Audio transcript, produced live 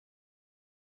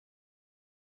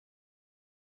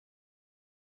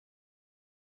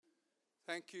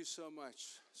Thank you so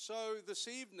much. So this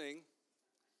evening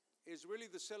is really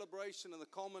the celebration and the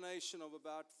culmination of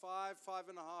about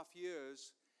 5.5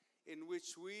 years in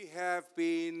which we have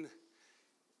been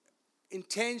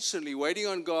intentionally waiting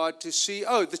on God to see,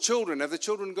 the children. Have the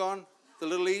children gone? The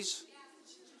little E's?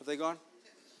 Have they gone?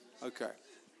 Okay,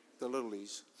 the little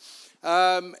E's.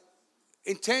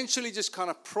 Intentionally just kind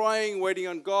of praying, waiting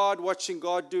on God, watching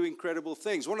God do incredible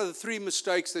things. One of the three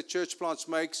mistakes that church plants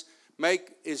make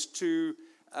is to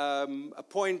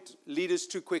appoint leaders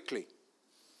too quickly.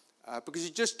 Because you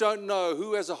just don't know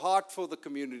who has a heart for the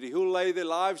community, who will lay their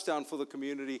lives down for the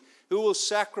community, who will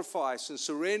sacrifice and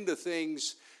surrender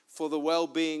things for the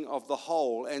well-being of the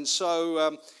whole. And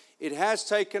so it has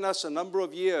taken us a number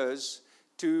of years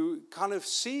to kind of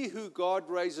see who God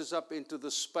raises up into the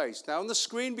space. Now on the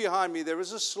screen behind me there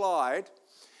is a slide,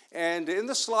 and in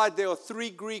the slide there are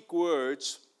three Greek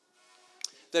words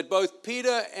that both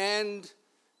Peter and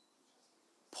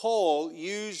Paul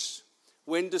use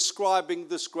when describing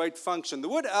this great function. The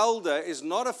word elder is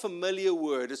not a familiar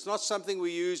word. It's not something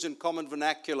we use in common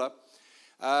vernacular.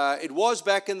 It was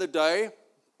back in the day,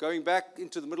 going back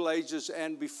into the Middle Ages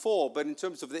and before, but in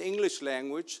terms of the English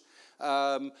language.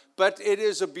 But it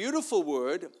is a beautiful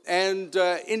word, and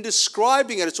in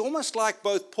describing it, it's almost like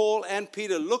both Paul and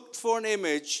Peter looked for an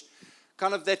image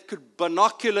kind of that could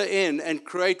binocular in and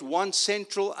create one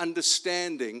central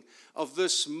understanding of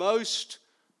this most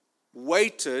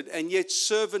weighted and yet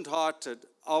servant-hearted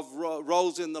of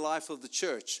roles in the life of the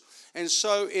church. And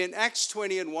so in Acts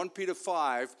 20 and 1 Peter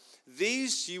 5,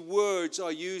 these words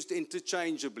are used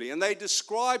interchangeably, and they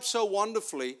describe so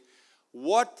wonderfully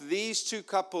what these two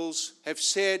couples have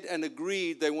said and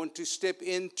agreed they want to step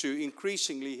into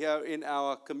increasingly here in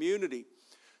our community.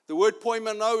 The word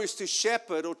poimano is to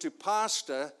shepherd or to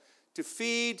pastor, to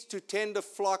feed, to tend a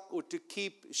flock, or to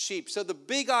keep sheep. So the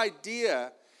big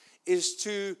idea is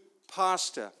to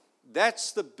pastor.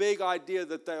 That's the big idea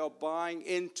that they are buying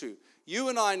into. You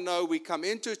and I know we come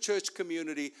into a church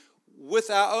community with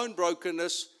our own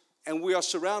brokenness, and we are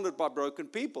surrounded by broken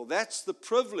people. That's the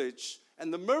privilege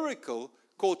and the miracle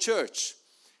called church.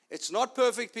 It's not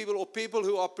perfect people or people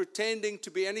who are pretending to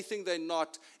be anything they're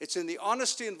not. It's in the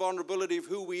honesty and vulnerability of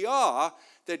who we are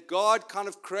that God kind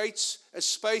of creates a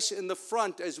space in the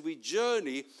front as we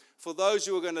journey for those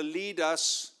who are going to lead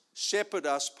us, shepherd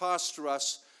us, pastor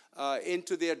us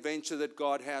into the adventure that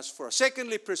God has for us.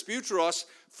 Secondly, presbyteros,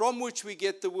 from which we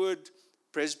get the word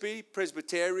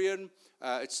presbyterian.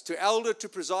 It's to elder, to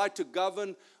preside, to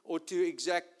govern, or to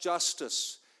exact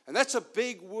justice. And that's a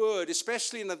big word,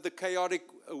 especially in the chaotic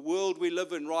world we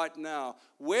live in right now.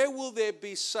 Where will there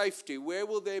be safety? Where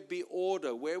will there be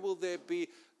order? Where will there be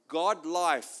God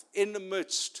life in the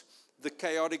midst of the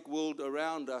chaotic world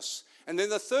around us? And then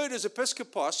the third is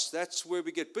episkopos. That's where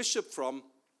we get bishop from.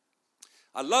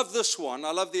 I love this one.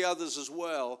 I love the others as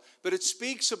well. But it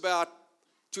speaks about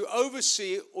to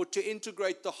oversee or to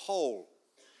integrate the whole.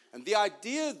 And the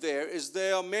idea there is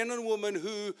there are men and women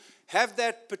who have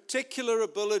that particular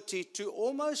ability to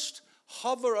almost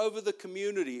hover over the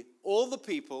community, all the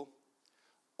people,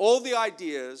 all the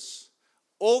ideas,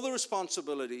 all the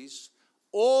responsibilities,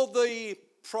 all the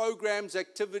programs,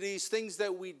 activities, things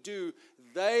that we do.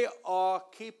 They are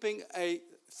keeping a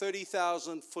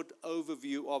 30,000-foot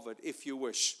overview of it, if you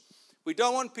wish. We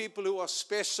don't want people who are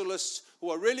specialists, who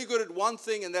are really good at one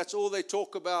thing and that's all they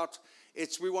talk about.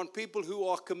 We want people who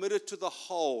are committed to the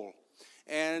whole.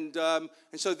 And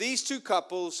so these two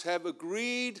couples have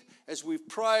agreed, as we've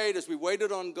prayed, as we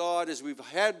waited on God, as we've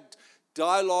had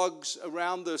dialogues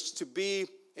around this, to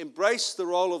embrace the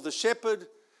role of the shepherd,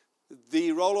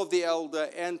 the role of the elder,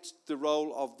 and the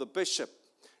role of the bishop.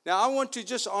 Now, I want to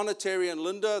just honor Terry and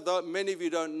Linda, though many of you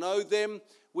don't know them.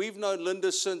 We've known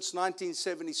Linda since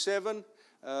 1977,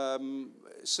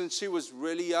 since she was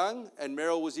really young, and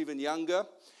Meryl was even younger.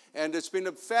 And it's been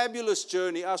a fabulous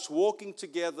journey, us walking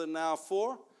together now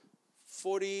for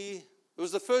 40, it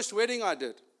was the first wedding I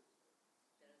did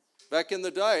back in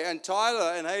the day. And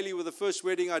Tyler and Haley were the first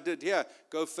wedding I did here,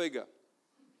 go figure.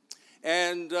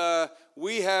 And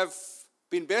we have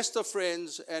been best of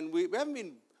friends, and we haven't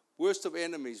been worst of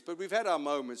enemies, but we've had our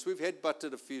moments. We've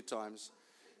headbutted a few times,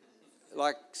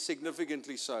 like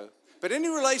significantly so. But any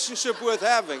relationship worth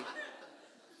having,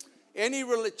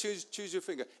 choose your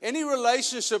finger. Any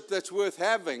relationship that's worth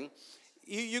having,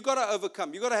 you got to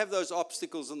overcome. You got to have those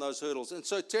obstacles and those hurdles. And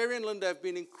so Terry and Linda have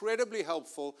been incredibly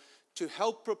helpful to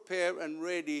help prepare and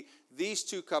ready these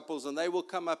two couples, and they will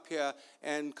come up here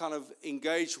and kind of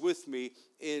engage with me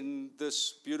in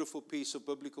this beautiful piece of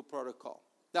biblical protocol.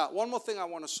 Now, one more thing I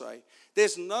want to say.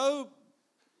 There's no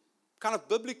kind of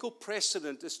biblical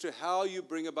precedent as to how you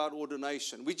bring about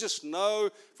ordination. We just know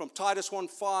from Titus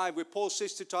 1:5, where Paul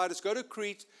says to Titus, go to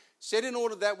Crete, set in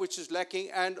order that which is lacking,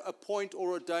 and appoint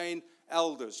or ordain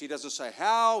elders. He doesn't say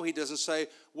how. He doesn't say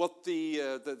what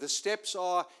the steps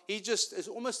are. He just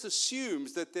almost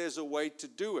assumes that there's a way to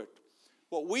do it.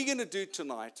 What we're going to do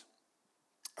tonight,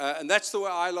 and that's the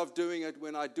way I love doing it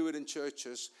when I do it in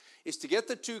churches, is to get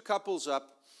the two couples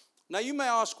up. Now, you may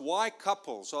ask, why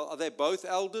couples? Are they both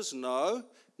elders? No,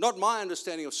 not my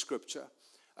understanding of Scripture.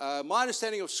 My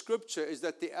understanding of Scripture is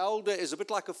that the elder is a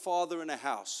bit like a father in a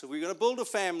house. If we're going to build a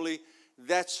family,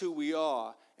 that's who we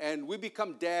are. And we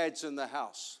become dads in the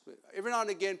house. Every now and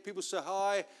again, people say,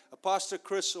 hi, Pastor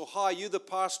Chris, or hi, you the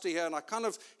pastor here. And I kind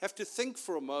of have to think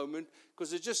for a moment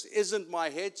because it just isn't my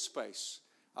headspace.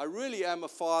 I really am a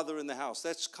father in the house.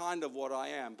 That's kind of what I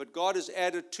am. But God has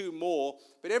added two more.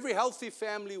 But every healthy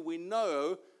family we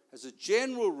know, as a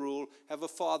general rule, have a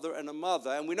father and a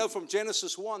mother. And we know from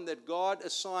Genesis 1 that God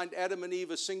assigned Adam and Eve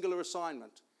a singular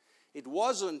assignment. It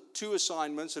wasn't two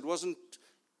assignments. It wasn't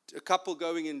a couple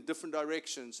going in different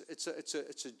directions. It's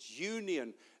a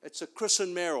union. It's a Chris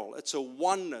and Merrill. It's a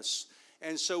oneness.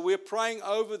 And so we're praying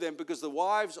over them because the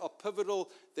wives are pivotal.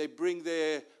 They bring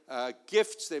their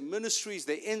gifts, their ministries,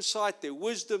 their insight, their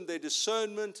wisdom, their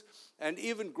discernment, and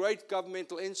even great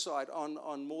governmental insight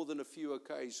on more than a few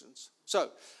occasions.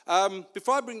 So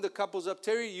before I bring the couples up,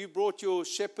 Terry, you brought your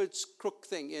shepherd's crook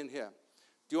thing in here.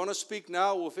 Do you want to speak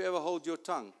now or forever hold your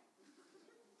tongue?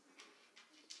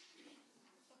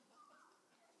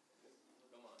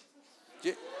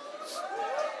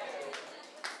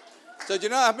 So do you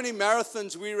know how many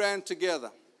marathons we ran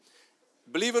together?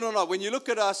 Believe it or not, when you look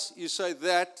at us, you say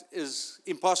that is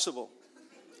impossible.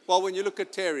 Well, when you look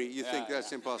at Terry, you think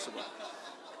that's impossible.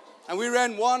 And we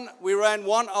ran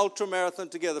one ultra marathon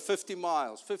together, 50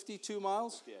 miles, 52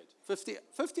 miles,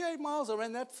 58 miles. I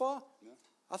ran that far. Yeah.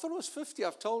 I thought it was 50.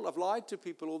 I've lied to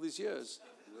people all these years.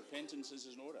 Repentance is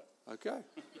in order. Okay.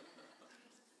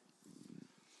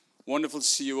 Wonderful to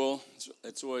see you all.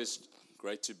 It's always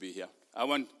great to be here.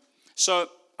 So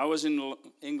I was in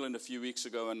England a few weeks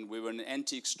ago, and we were in an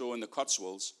antique store in the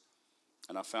Cotswolds,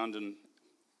 and I found an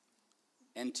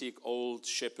antique old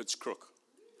shepherd's crook.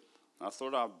 I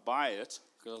thought I'd buy it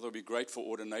because I thought it would be great for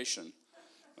ordination.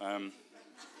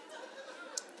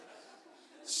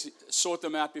 Sort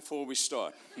them out before we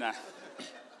start. Nah.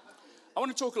 I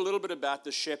want to talk a little bit about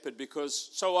the shepherd because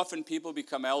so often people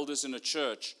become elders in a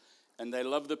church and they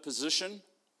love the position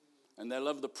and they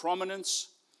love the prominence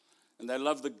and they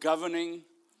love the governing,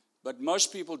 but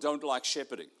most people don't like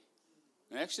shepherding.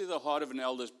 And actually the heart of an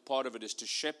elder, part of it is to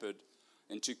shepherd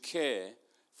and to care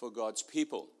for God's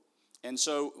people. And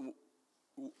so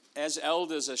as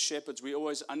elders, as shepherds, we're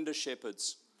always under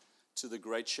shepherds to the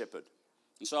great shepherd.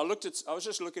 And so I was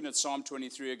just looking at Psalm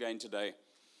 23 again today.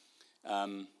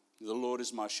 The Lord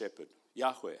is my shepherd.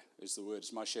 Yahweh is the word,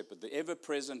 is my shepherd. The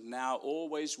ever-present, now,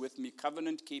 always with me,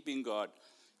 covenant-keeping God.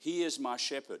 He is my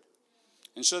shepherd.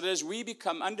 And so as we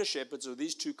become under shepherds, or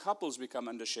these two couples become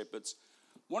under shepherds,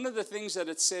 one of the things that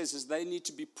it says is they need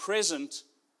to be present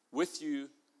with you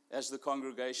as the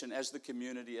congregation, as the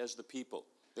community, as the people.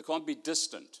 They can't be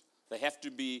distant. They have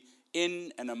to be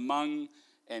in and among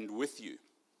and with you.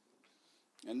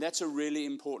 And that's a really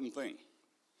important thing.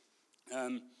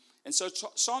 And so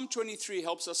Psalm 23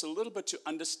 helps us a little bit to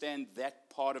understand that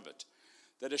part of it,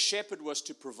 that a shepherd was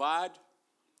to provide,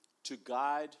 to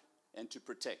guide, and to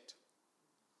protect.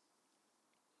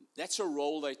 That's a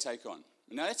role they take on.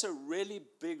 Now, that's a really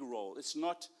big role. It's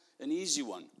not an easy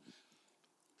one.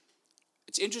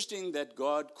 It's interesting that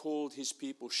God called his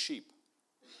people sheep.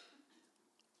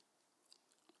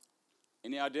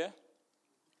 Any idea?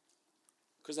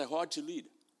 Because they're hard to lead.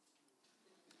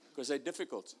 Because they're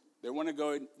difficult. They want to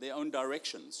go in their own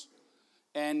directions.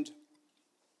 And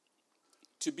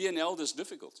to be an elder is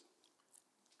difficult.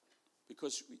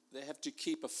 Because they have to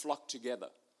keep a flock together.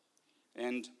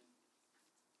 And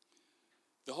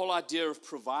the whole idea of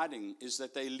providing is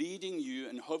that they're leading you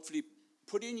and hopefully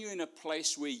putting you in a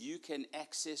place where you can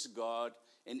access God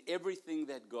and everything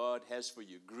that God has for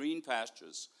you. Green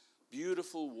pastures,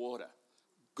 beautiful water,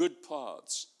 good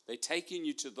paths. They're taking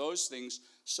you to those things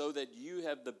so that you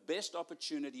have the best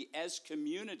opportunity as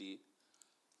community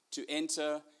to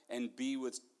enter and be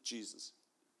with Jesus.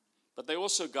 But they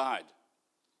also guide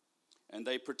and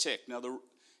they protect. Now,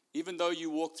 even though you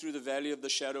walk through the valley of the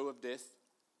shadow of death,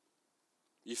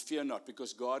 you fear not,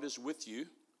 because God is with you,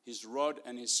 his rod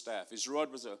and his staff. His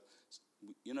rod was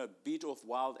beat off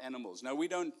wild animals. Now, we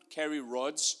don't carry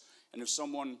rods, and if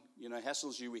someone,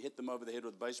 hassles you, we hit them over the head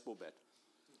with a baseball bat.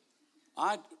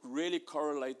 I really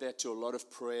correlate that to a lot of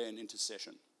prayer and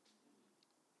intercession.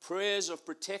 prayers of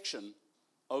protection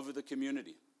over the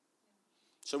community.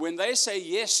 So when they say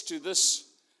yes to this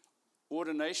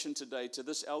ordination today, to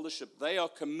this eldership, they are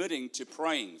committing to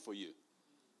praying for you.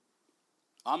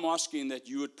 I'm asking that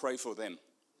you would pray for them.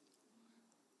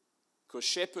 Because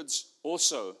shepherds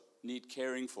also need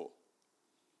caring for.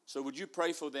 So would you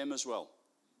pray for them as well,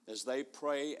 as they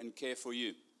pray and care for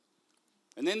you?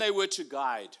 And then they were to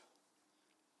guide.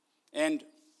 And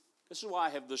this is why I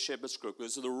have the shepherd's crook.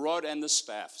 There's the rod and the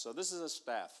staff. So this is a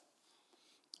staff.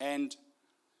 And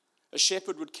a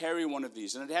shepherd would carry one of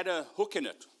these. And it had a hook in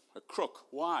it, a crook.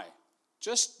 Why?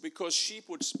 Just because sheep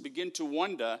would begin to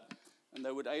wander, and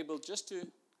they would able just to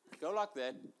go like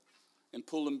that and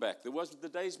pull them back. There was the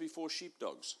days before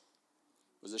sheepdogs.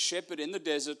 There was a shepherd in the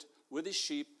desert with his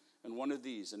sheep and one of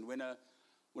these. And when a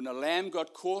lamb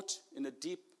got caught in a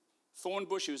deep thorn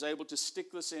bush, he was able to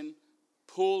stick this in,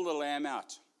 pull the lamb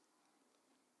out.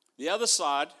 The other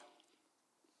side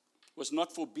was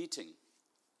not for beating.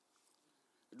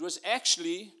 It was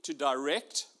actually to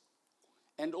direct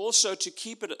and also to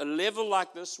keep it at a level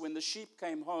like this. When the sheep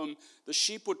came home, the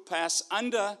sheep would pass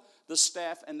under the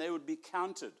staff and they would be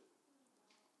counted.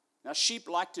 Now, sheep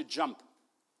like to jump.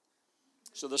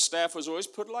 So the staff was always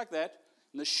put like that,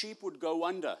 and the sheep would go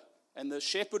under. And the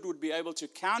shepherd would be able to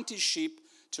count his sheep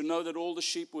to know that all the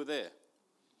sheep were there.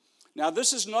 Now,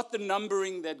 this is not the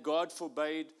numbering that God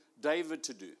forbade David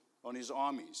to do on his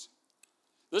armies.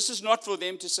 This is not for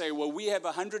them to say, well, we have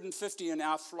 150 in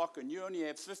our flock, and you only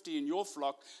have 50 in your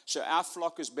flock, so our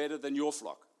flock is better than your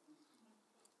flock.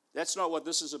 That's not what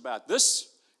this is about. This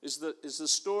is the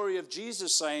story of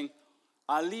Jesus saying,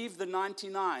 I leave the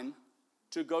 99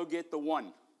 to go get the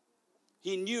one.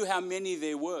 He knew how many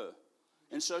there were.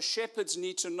 And so shepherds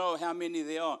need to know how many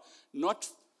there are, not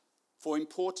for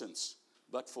importance,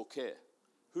 but for care.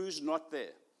 Who's not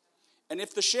there? And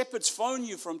if the shepherds phone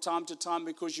you from time to time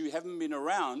because you haven't been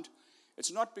around,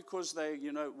 it's not because they,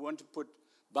 want to put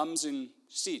bums in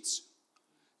seats.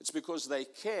 It's because they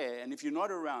care. And if you're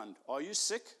not around, are you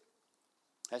sick?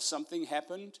 Has something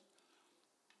happened?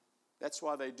 That's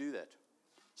why they do that.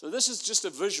 So this is just a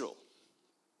visual.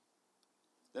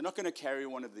 They're not going to carry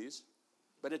one of these,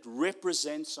 but it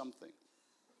represents something.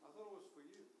 I thought it was for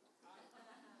you.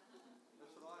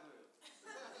 That's what I heard.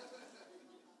 I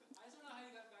just don't know how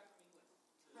you got back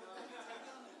from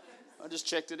England. I just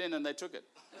checked it in and they took it.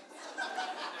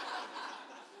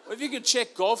 Well, if you could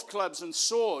check golf clubs and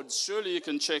swords, surely you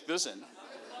can check this in.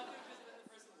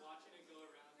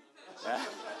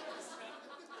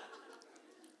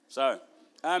 So,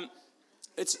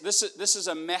 this is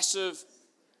a massive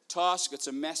task. It's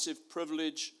a massive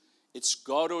privilege. It's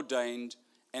God ordained.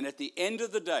 And at the end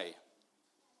of the day,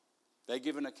 they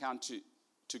give an account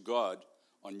to God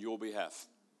on your behalf.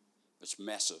 It's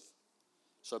massive.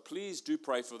 So please do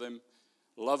pray for them,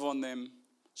 love on them,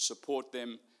 support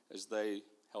them as they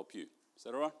help you. Is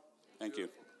that all right? Thank you.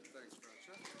 Thanks,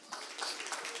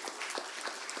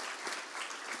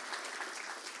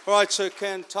 All right, so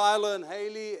can Tyler and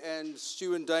Haley and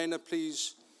Stu and Dana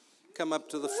please come up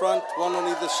to the front, one on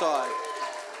either side.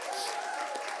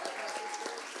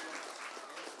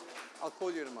 I'll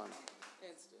call you in a moment.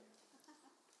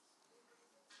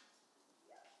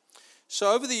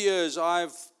 So over the years,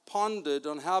 I've pondered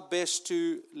on how best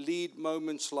to lead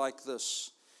moments like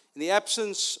this. In the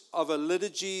absence of a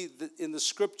liturgy in the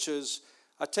scriptures,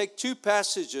 I take two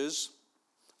passages,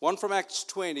 one from Acts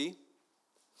 20,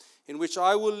 in which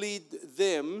I will lead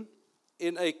them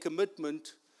in a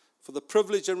commitment for the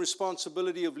privilege and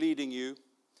responsibility of leading you.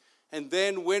 And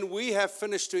then when we have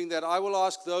finished doing that, I will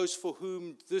ask those for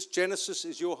whom this Genesis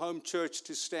is your home church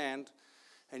to stand.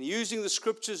 And using the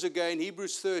scriptures again,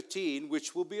 Hebrews 13,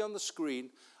 which will be on the screen,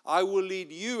 I will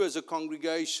lead you as a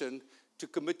congregation to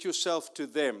commit yourself to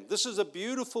them. This is a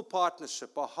beautiful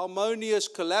partnership, a harmonious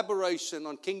collaboration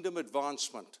on kingdom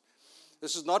advancement.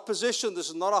 This is not position. This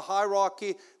is not a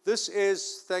hierarchy. This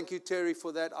is, thank you, Terry,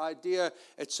 for that idea.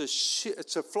 It's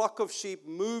a flock of sheep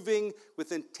moving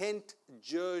with intent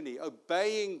journey,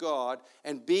 obeying God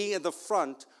and being at the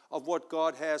front of what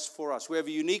God has for us. We have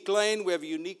a unique lane. We have a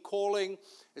unique calling.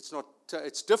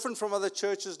 It's different from other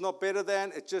churches, not better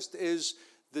than. It just is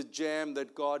the jam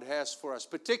that God has for us,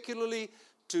 particularly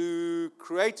to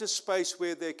create a space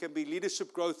where there can be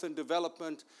leadership growth and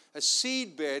development, a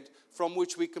seed bed from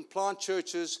which we can plant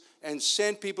churches and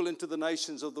send people into the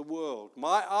nations of the world.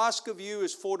 My ask of you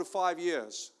is 4 to 5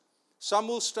 years. Some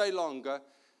will stay longer,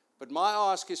 but my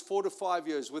ask is 4 to 5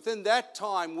 years. Within that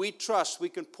time, we trust we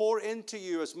can pour into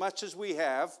you as much as we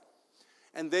have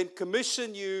and then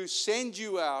commission you, send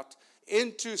you out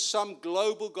into some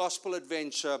global gospel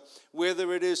adventure,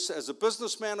 whether it is as a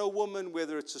businessman or woman,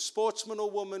 whether it's a sportsman or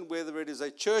woman, whether it is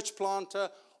a church planter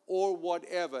or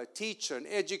whatever, teacher, an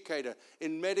educator,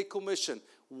 in medical mission,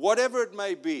 whatever it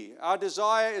may be. Our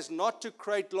desire is not to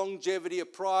create longevity, a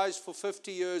prize for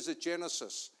 50 years at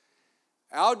Genesis.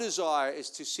 Our desire is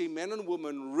to see men and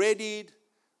women readied,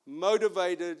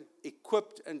 motivated,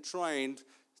 equipped, and trained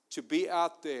to be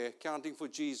out there counting for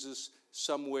Jesus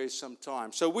somewhere,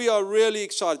 sometime. So we are really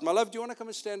excited. My love, do you want to come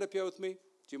and stand up here with me?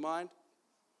 Do you mind?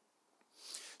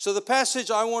 So the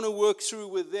passage I want to work through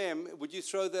with them, would you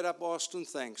throw that up, Austin?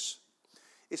 Thanks.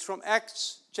 It's from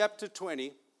Acts chapter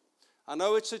 20. I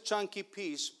know it's a chunky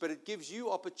piece, but it gives you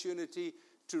opportunity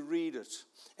to read it.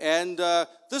 And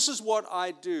this is what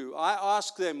I do. I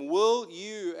ask them, will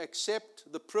you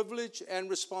accept the privilege and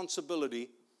responsibility?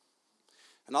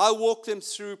 And I walk them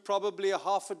through probably a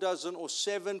half a dozen or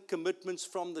 7 commitments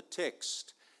from the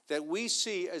text that we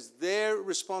see as their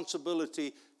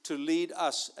responsibility to lead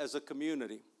us as a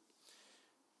community.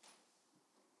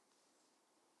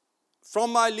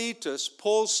 From Miletus,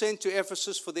 Paul sent to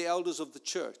Ephesus for the elders of the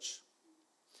church.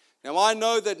 Now I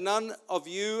know that none of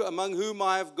you among whom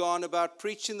I have gone about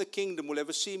preaching the kingdom will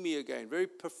ever see me again. Very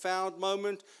profound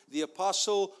moment, the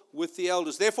apostle with the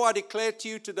elders. Therefore I declare to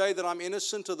you today that I'm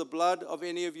innocent of the blood of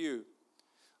any of you.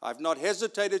 I've not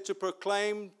hesitated to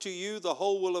proclaim to you the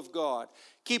whole will of God.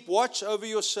 Keep watch over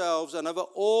yourselves and over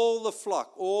all the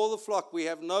flock. All the flock. We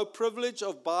have no privilege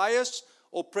of bias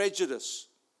or prejudice.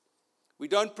 We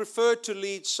don't prefer to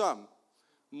lead some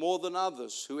more than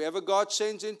others. Whoever God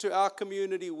sends into our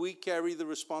community, we carry the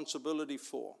responsibility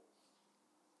for.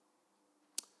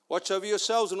 Watch over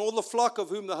yourselves and all the flock of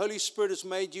whom the Holy Spirit has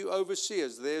made you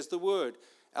overseers. There's the word.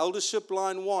 Eldership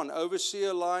line 1,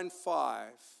 overseer line 5.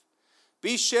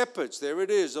 Be shepherds, there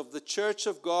it is, of the church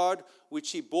of God,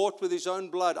 which he bought with his own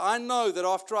blood. I know that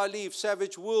after I leave,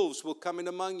 savage wolves will come in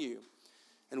among you,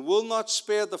 and will not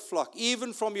spare the flock.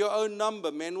 Even from your own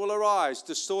number, men will arise,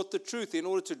 distort the truth in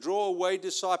order to draw away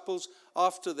disciples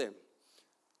after them.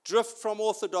 Drift from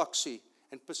orthodoxy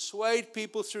and persuade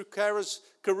people through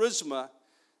charisma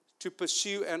to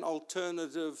pursue an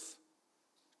alternative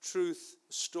truth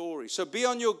story. So be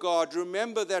on your guard.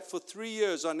 Remember that for 3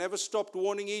 years I never stopped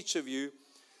warning each of you,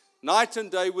 night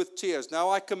and day with tears. Now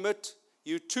I commit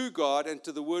you to God and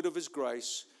to the word of his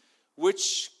grace,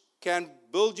 which can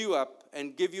build you up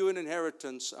and give you an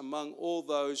inheritance among all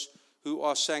those who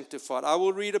are sanctified. I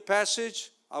will read a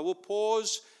passage, I will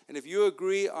pause, and if you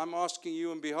agree, I'm asking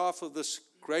you on behalf of this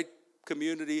great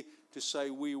community to say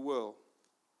we will.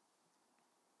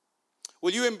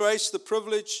 Will you embrace the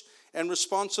privilege and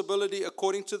responsibility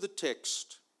according to the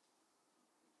text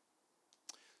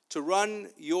to run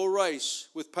your race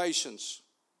with patience?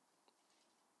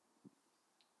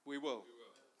 We will.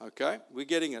 Okay, we're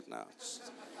getting it now.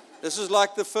 This is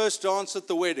like the first dance at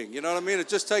the wedding. You know what I mean? It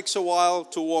just takes a while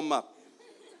to warm up.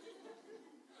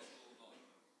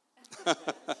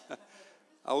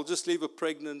 I will just leave a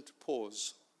pregnant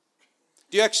pause.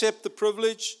 Do you accept the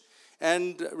privilege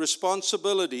and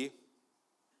responsibility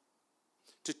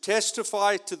to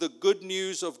testify to the good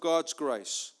news of God's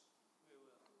grace?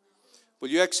 Will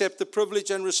you accept the privilege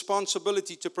and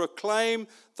responsibility to proclaim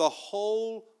the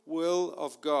whole will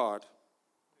of God?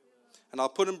 And I'll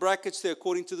put in brackets there,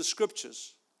 according to the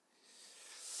scriptures.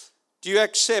 Do you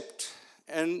accept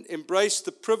and embrace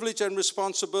the privilege and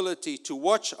responsibility to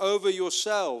watch over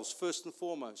yourselves, first and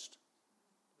foremost?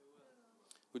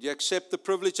 Would you accept the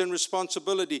privilege and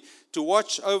responsibility to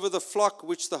watch over the flock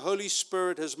which the Holy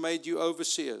Spirit has made you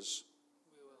overseers?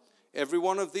 Every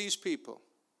one of these people.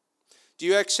 Do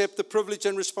you accept the privilege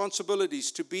and responsibilities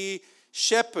to be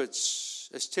shepherds,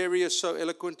 as Terry has so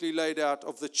eloquently laid out,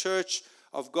 of the church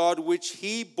of God, which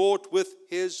he bought with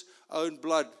his own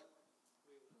blood?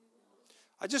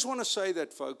 I just want to say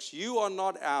that, folks, you are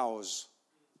not ours.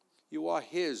 You are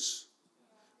his.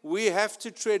 We have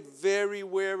to tread very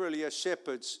warily as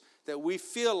shepherds that we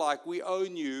feel like we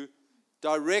own you,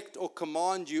 direct or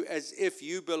command you as if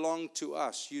you belong to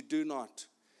us. You do not.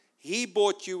 He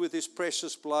bought you with his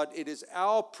precious blood. It is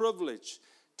our privilege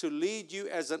to lead you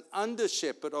as an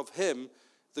under-shepherd of him,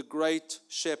 the great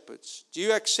shepherds. Do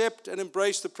you accept and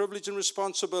embrace the privilege and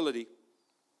responsibility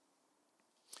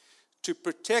to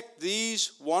protect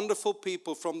these wonderful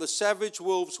people from the savage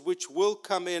wolves which will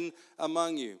come in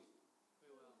among you?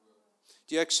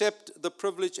 Do you accept the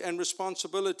privilege and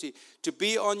responsibility to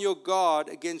be on your guard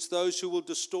against those who will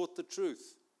distort the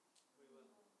truth?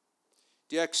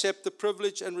 Do you accept the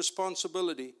privilege and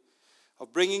responsibility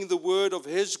of bringing the word of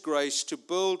his grace to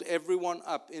build everyone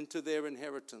up into their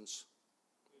inheritance?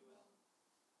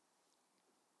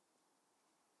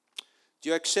 Do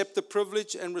you accept the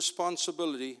privilege and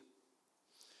responsibility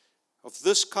of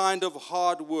this kind of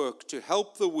hard work to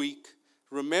help the weak,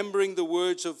 remembering the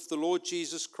words of the Lord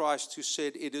Jesus Christ, who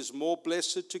said, "It is more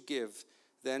blessed to give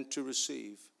than to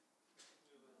receive"?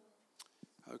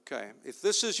 Okay, if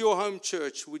this is your home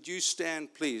church, would you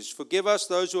stand, please? Forgive us,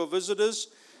 those who are visitors,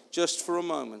 just for a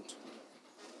moment.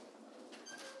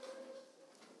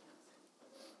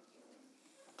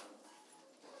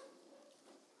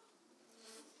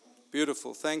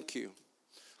 Beautiful, thank you.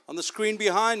 On the screen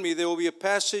behind me, there will be a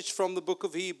passage from the book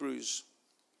of Hebrews.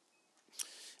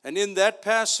 And in that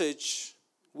passage,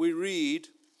 we read,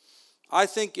 I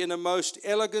think in a most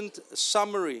elegant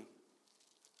summary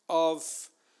of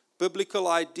biblical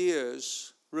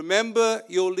ideas, remember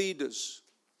your leaders.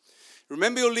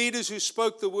 Remember your leaders who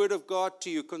spoke the word of God to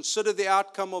you. Consider the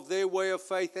outcome of their way of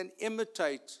faith and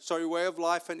way of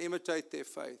life and imitate their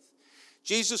faith.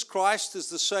 Jesus Christ is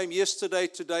the same yesterday,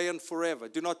 today, and forever.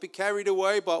 Do not be carried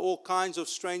away by all kinds of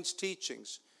strange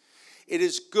teachings. It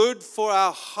is good for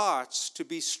our hearts to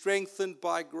be strengthened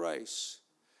by grace.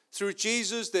 Through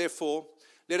Jesus, therefore,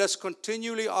 let us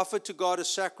continually offer to God a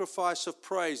sacrifice of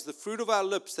praise, the fruit of our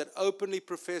lips that openly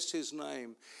profess His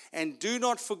name. And do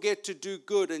not forget to do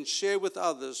good and share with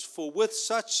others, for with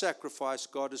such sacrifice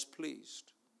God is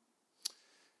pleased.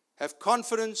 Have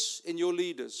confidence in your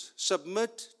leaders.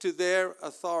 Submit to their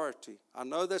authority. I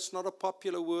know that's not a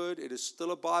popular word. It is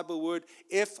still a Bible word,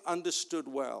 if understood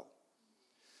well.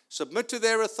 Submit to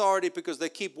their authority because they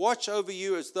keep watch over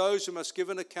you as those who must give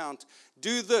an account.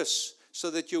 Do this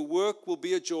so that your work will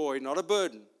be a joy, not a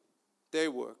burden, their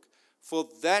work. For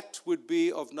that would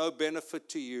be of no benefit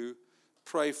to you.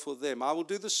 Pray for them. I will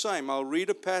do the same. I'll read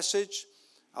a passage.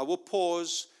 I will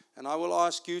pause and I will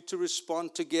ask you to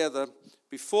respond together.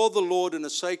 Before the Lord in a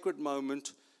sacred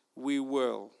moment, we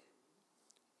will.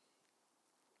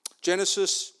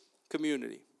 Genesis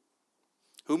community,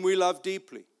 whom we love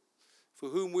deeply, for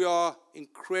whom we are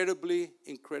incredibly,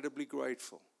 incredibly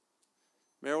grateful.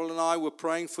 Meryl and I were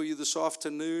praying for you this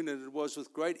afternoon, and it was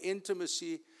with great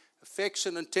intimacy,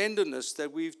 affection, and tenderness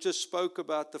that we've just spoke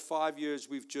about the 5 years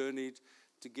we've journeyed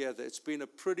together. It's been a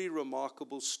pretty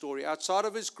remarkable story. Outside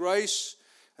of His grace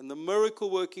and the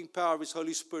miracle-working power of His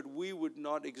Holy Spirit, we would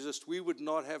not exist. We would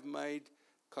not have made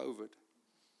COVID.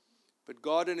 But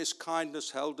God in His kindness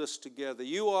held us together.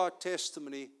 You are a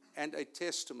testimony and a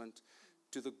testament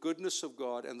to the goodness of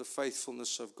God and the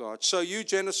faithfulness of God. So you,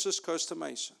 Genesis Costa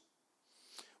Mesa,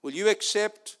 will you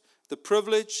accept the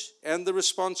privilege and the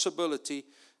responsibility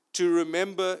to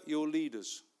remember your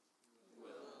leaders?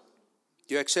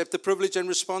 Do you accept the privilege and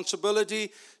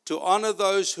responsibility to honor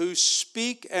those who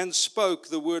speak and spoke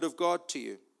the word of God to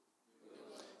you?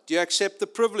 Do you accept the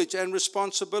privilege and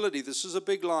responsibility, this is a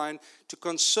big line, to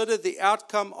consider the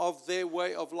outcome of their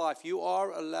way of life? You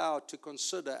are allowed to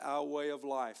consider our way of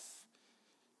life.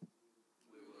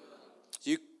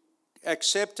 Do you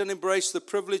accept and embrace the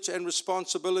privilege and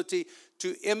responsibility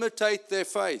to imitate their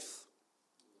faith?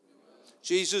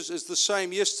 Jesus is the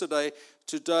same yesterday,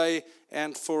 today,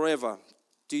 and forever.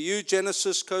 Do you,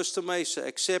 Genesis Costa Mesa,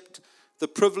 accept the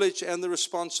privilege and the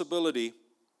responsibility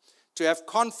to have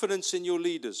confidence in your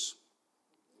leaders?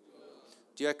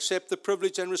 Do you accept the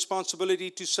privilege and responsibility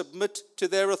to submit to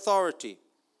their authority?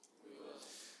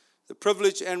 The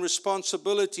privilege and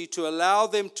responsibility to allow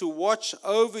them to watch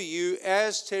over you,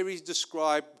 as Terry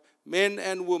described, men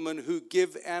and women who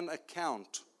give an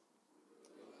account.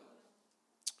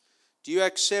 Do you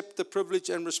accept the privilege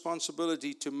and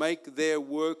responsibility to make their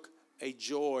work a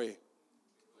joy?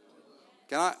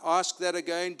 Can I ask that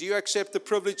again? Do you accept the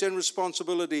privilege and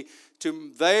responsibility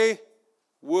to their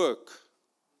work?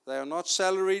 They are not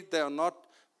salaried. They are not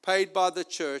paid by the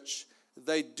church.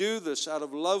 They do this out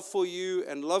of love for you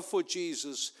and love for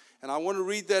Jesus. And I want to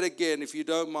read that again, if you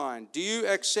don't mind. Do you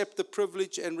accept the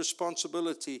privilege and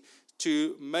responsibility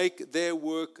to make their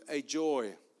work a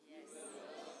joy?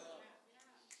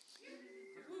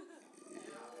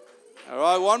 All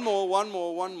right, one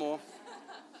more.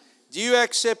 Do you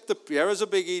accept here is a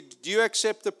biggie. Do you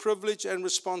accept the privilege and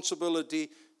responsibility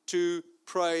to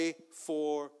pray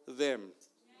for them?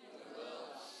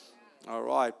 All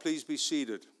right, please be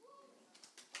seated.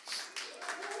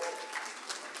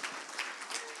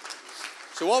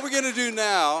 So what we're going to do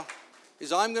now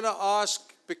is I'm going to ask,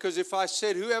 because if I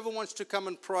said whoever wants to come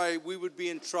and pray, we would be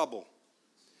in trouble.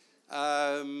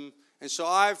 And so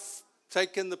I've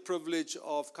taken the privilege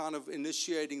of kind of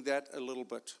initiating that a little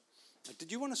bit.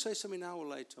 Did you want to say something now or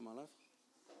later, my love?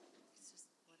 It's just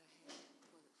what I had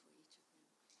for each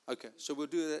of them. Okay, so we'll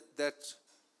do that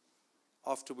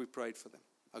after we prayed for them.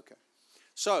 Okay.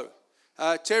 So,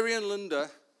 Terry and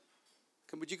Linda,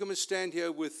 would you come and stand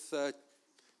here with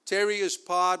Terry is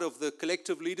part of the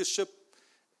collective leadership,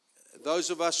 those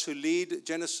of us who lead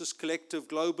Genesis Collective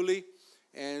globally.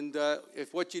 And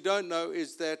if what you don't know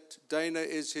is that Dana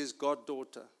is his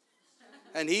goddaughter.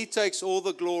 And he takes all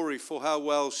the glory for how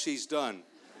well she's done.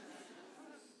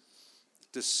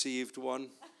 Deceived one.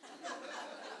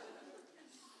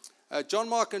 John,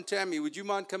 Mark, and Tammy, would you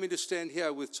mind coming to stand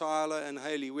here with Tyler and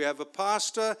Haley? We have a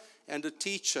pastor and a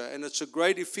teacher, and it's a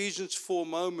great Ephesians 4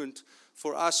 moment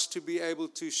for us to be able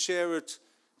to share it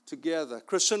together.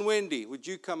 Chris and Wendy, would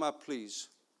you come up, please?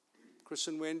 Chris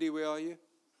and Wendy, where are you?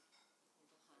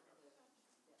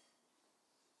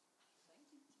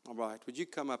 All right, would you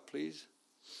come up, please?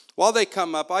 While they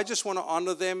come up, I just want to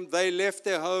honor them. They left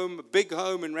their home, a big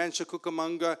home in Rancho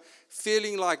Cucamonga,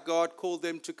 feeling like God called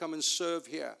them to come and serve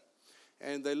here.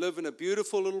 And they live in a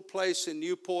beautiful little place in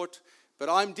Newport. But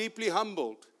I'm deeply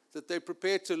humbled that they're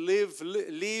prepared to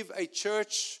leave a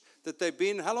church that they've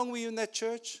been. How long were you in that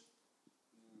church?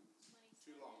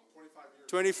 Too long, 25 years.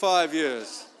 25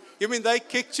 years. You mean they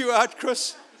kicked you out,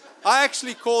 Chris? I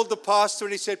actually called the pastor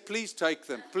and he said, please take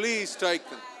them. Please take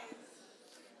them.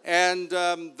 And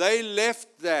they left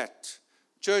that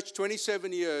church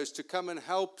 27 years to come and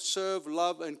help serve,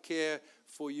 love, and care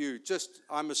for you.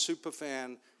 I'm a super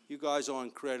fan. You guys are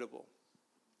incredible.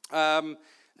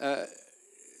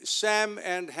 Sam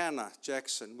and Hannah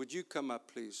Jackson, would you come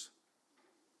up, please?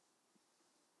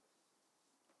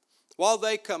 While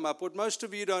they come up, what most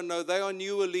of you don't know, they are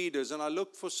newer leaders. And I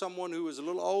looked for someone who was a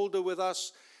little older with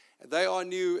us. They are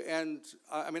new, and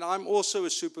I'm also a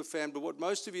super fan, but what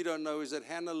most of you don't know is that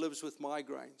Hannah lives with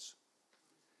migraines.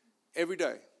 Every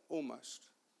day, almost.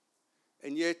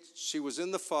 And yet, she was in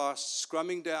the fast,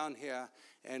 scrumming down here,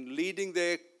 and leading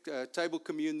their table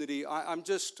community. I'm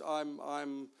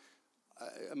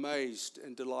amazed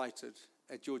and delighted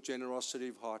at your generosity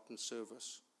of heart and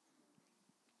service.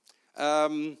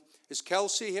 Is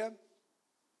Kelsey here?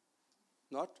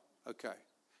 Not? Okay.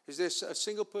 Is there a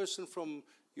single person from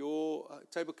your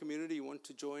table community you want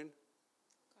to join?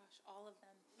 Gosh, all of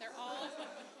them.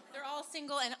 They're all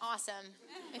single and awesome,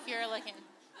 if you're looking. It's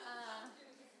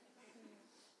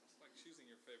like choosing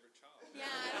your favorite child. Yeah, I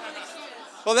don't want to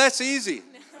choose. Well, that's easy. I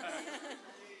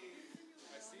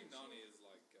see Nani is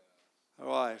like... All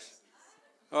right.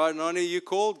 All right, Nani, you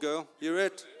called, girl. You're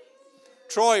it.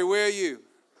 Troy, where are you?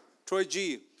 Troy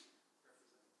G. We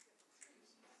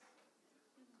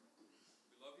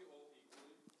love you all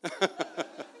equally. Nani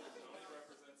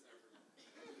represents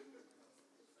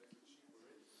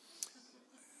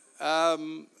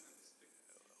everyone.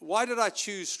 Why did I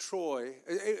choose Troy?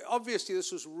 Obviously,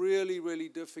 this was really, really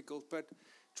difficult, but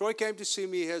Troy came to see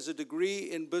me. He has a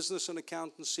degree in business and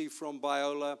accountancy from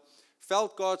Biola.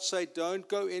 Felt God say, don't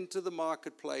go into the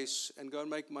marketplace and go and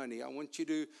make money. I want you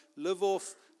to live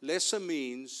off lesser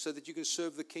means so that you can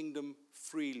serve the kingdom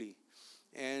freely.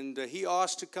 And he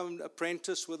asked to come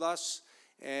apprentice with us.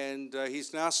 And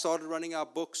he's now started running our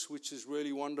books, which is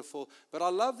really wonderful. But I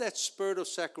love that spirit of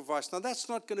sacrifice. Now, that's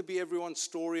not going to be everyone's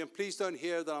story. And please don't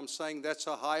hear that I'm saying that's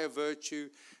a higher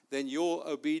virtue than your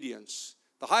obedience.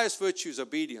 The highest virtue is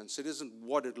obedience. It isn't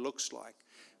what it looks like.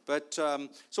 But so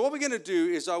what we're going to do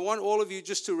is I want all of you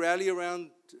just to rally around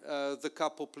the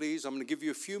couple, please. I'm going to give you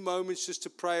a few moments just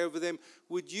to pray over them.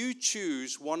 Would you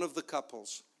choose one of the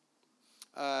couples?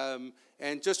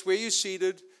 And just where you're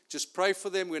seated, just pray for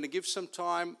them. We're going to give some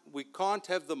time. We can't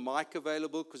have the mic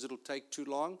available because it'll take too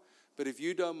long. But if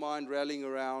you don't mind rallying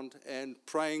around and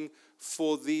praying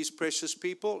for these precious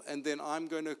people, and then I'm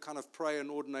going to kind of pray an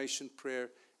ordination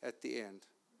prayer at the end.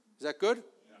 Is that good?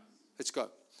 Yeah. Let's go.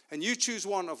 And you choose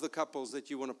one of the couples that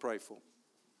you want to pray for.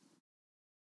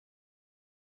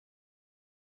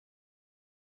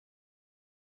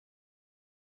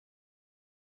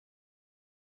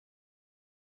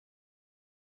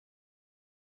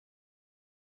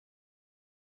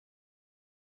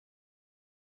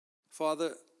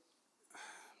 Father,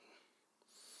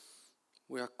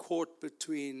 we are caught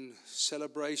between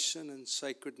celebration and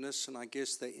sacredness, and I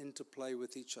guess they interplay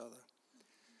with each other.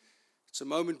 It's a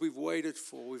moment we've waited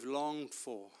for, we've longed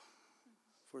for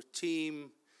a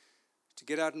team to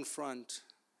get out in front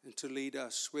and to lead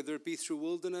us, whether it be through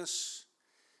wilderness,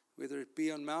 whether it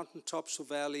be on mountaintops or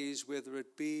valleys, whether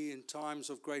it be in times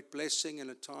of great blessing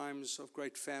and at times of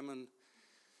great famine.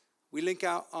 We link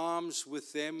our arms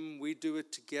with them. We do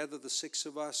it together, the six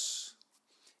of us.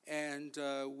 And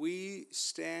we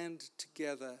stand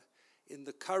together in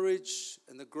the courage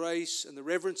and the grace and the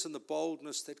reverence and the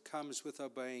boldness that comes with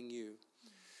obeying you.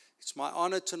 It's my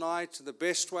honor tonight, in the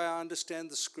best way I understand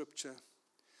the scripture,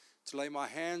 to lay my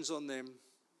hands on them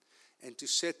and to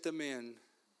set them in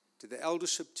to the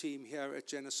eldership team here at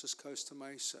Genesis Costa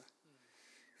Mesa.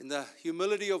 in the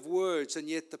humility of words and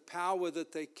yet the power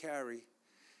that they carry,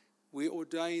 we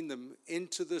ordain them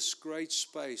into this great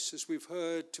space, as we've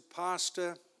heard, to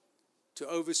pastor, to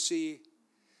oversee,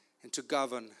 and to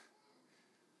govern.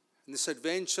 In this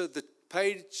adventure, the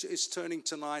page is turning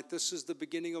tonight. This is the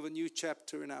beginning of a new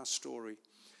chapter in our story.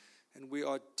 And we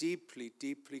are deeply,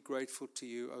 deeply grateful to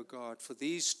you, oh God, for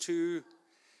these two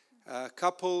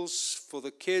couples, for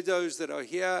the kiddos that are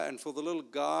here, and for the little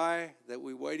guy that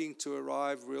we're waiting to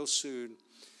arrive real soon.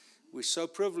 We're so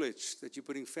privileged that you're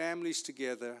putting families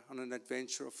together on an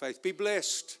adventure of faith. Be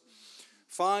blessed.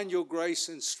 Find your grace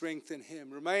and strength in Him.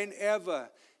 Remain ever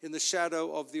in the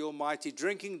shadow of the Almighty,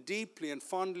 drinking deeply and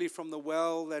fondly from the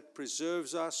well that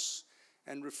preserves us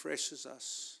and refreshes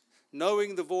us,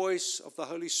 knowing the voice of the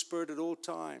Holy Spirit at all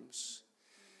times.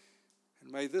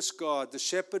 And may this God, the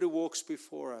shepherd who walks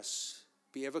before us,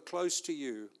 be ever close to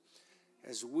you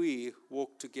as we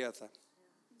walk together.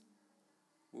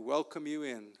 We welcome you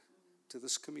in to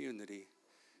this community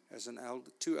as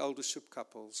two eldership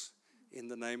couples in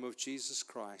the name of Jesus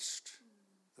Christ,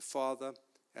 the Father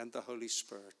and the Holy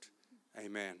Spirit.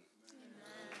 Amen.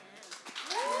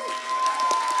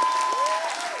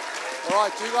 All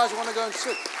right, do you guys want to go and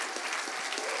sit?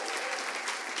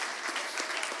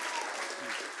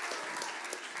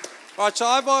 All right, so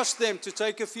I've asked them to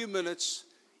take a few minutes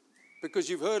because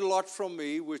you've heard a lot from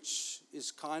me, which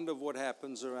is kind of what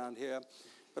happens around here.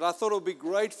 But I thought it would be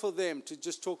great for them to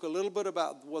just talk a little bit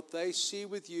about what they see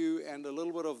with you and a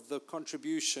little bit of the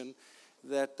contribution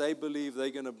that they believe they're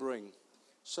going to bring.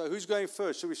 So who's going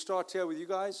first? Should we start here with you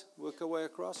guys? Work our way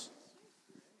across?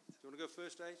 Do you want to go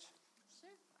first, H? Sure.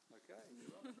 Okay.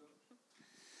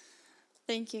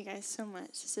 Thank you guys so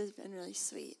much. This has been really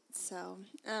sweet. So,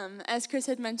 as Chris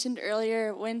had mentioned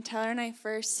earlier, when Tyler and I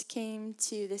first came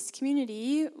to this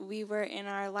community, we were in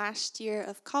our last year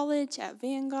of college at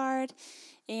Vanguard,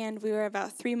 and we were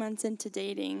about 3 months into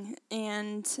dating.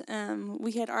 And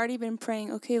we had already been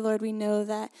praying, okay, Lord, we know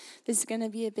that this is going to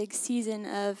be a big season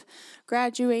of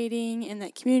graduating and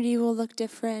that community will look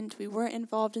different. We weren't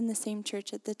involved in the same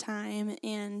church at the time,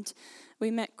 and we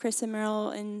met Chris and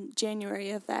Merrill in January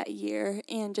of that year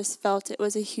and just felt it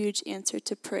was a huge answer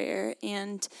to prayer.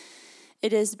 And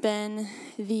it has been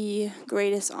the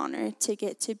greatest honor to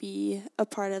get to be a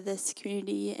part of this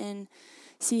community and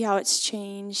see how it's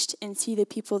changed and see the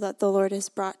people that the Lord has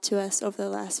brought to us over the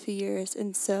last few years.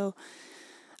 And so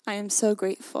I am so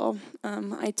grateful.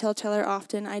 I tell Tyler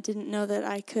often I didn't know that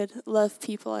I could love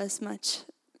people as much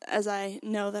as I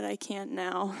know that I can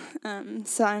now.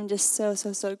 So I'm just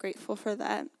so grateful for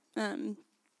that.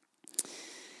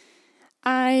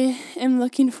 I am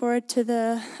looking forward to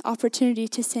the opportunity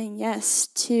to saying yes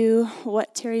to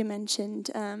what Terry mentioned.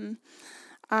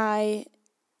 I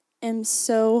am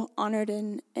so honored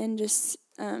and just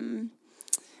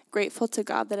grateful to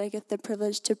God that I get the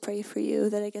privilege to pray for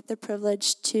you, that I get the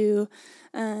privilege to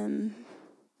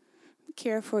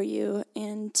care for you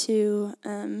and to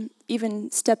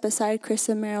even step aside Chris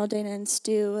and Merrill, Dana and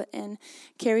Stu and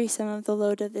carry some of the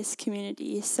load of this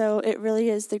community. So it really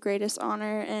is the greatest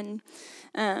honor. And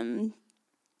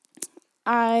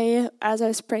as I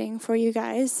was praying for you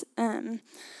guys,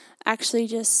 actually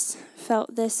just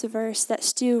felt this verse that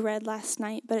Stu read last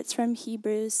night, but it's from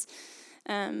Hebrews.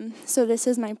 So this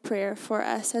is my prayer for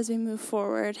us as we move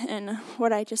forward and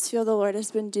what I just feel the Lord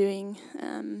has been doing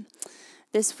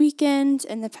this weekend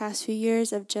and the past few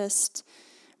years of just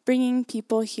bringing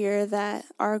people here that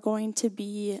are going to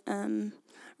be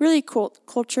really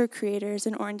culture creators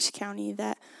in Orange County,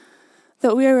 that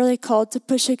we are really called to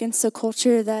push against a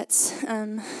culture that's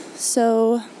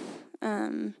so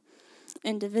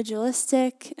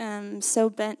individualistic, so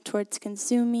bent towards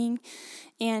consuming,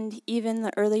 and even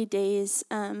the early days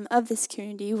of this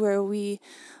community where we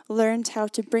learned how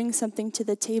to bring something to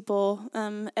the table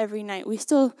every night. We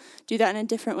still do that in a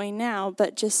different way now,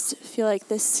 but just feel like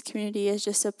this community is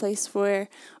just a place where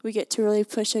we get to really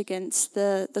push against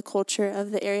the culture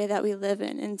of the area that we live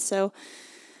in. And so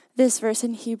this verse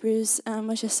in Hebrews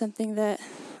was just something that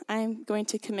I'm going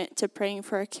to commit to praying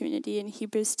for our community. In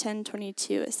Hebrews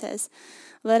 10:22, it says,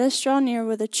 "Let us draw near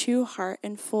with a true heart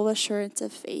and full assurance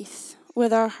of faith,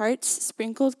 with our hearts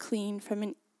sprinkled clean from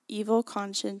an evil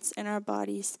conscience and our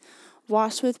bodies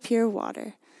washed with pure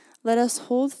water. Let us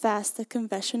hold fast the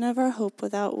confession of our hope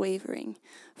without wavering,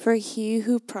 for he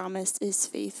who promised is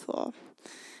faithful.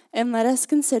 And let us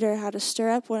consider how to stir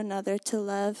up one another to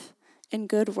love and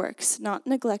good works, not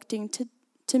neglecting to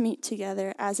meet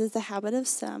together, as is the habit of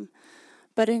some,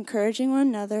 but encouraging one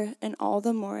another, and all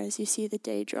the more as you see the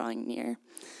day drawing near."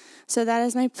 So that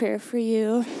is my prayer for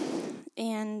you,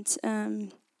 and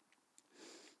I'm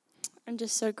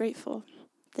just so grateful.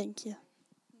 Thank you.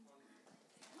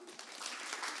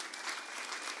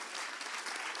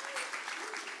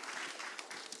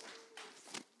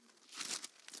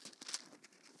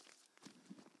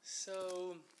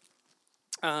 So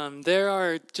there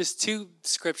are just two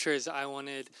scriptures that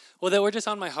were just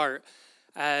on my heart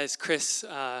as Chris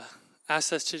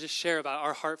asked us to just share about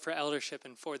our heart for eldership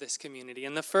and for this community.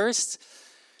 And the first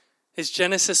is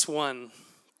Genesis 1,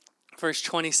 verse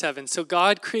 27. So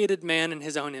God created man in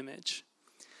his own image.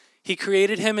 He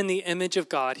created him in the image of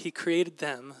God. He created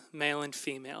them, male and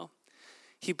female.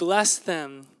 He blessed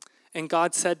them, and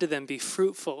God said to them, be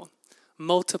fruitful,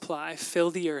 multiply,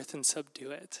 fill the earth, and subdue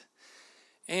it.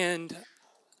 And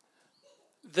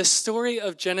the story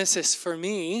of Genesis for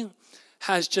me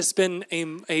has just been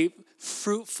a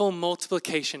fruitful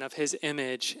multiplication of his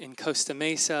image in Costa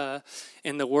Mesa,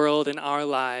 in the world, in our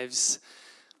lives.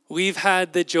 We've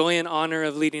had the joy and honor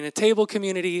of leading a table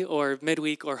community or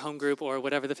midweek or home group or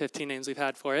whatever the 15 names we've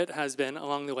had for it has been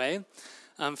along the way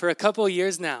for a couple of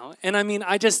years now. And I mean,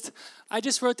 I just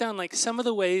wrote down like some of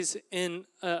the ways in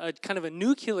a kind of a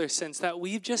nuclear sense that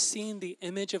we've just seen the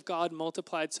image of God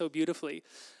multiplied so beautifully.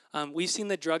 We've seen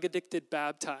the drug addicted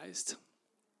baptized.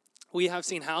 We have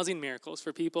seen housing miracles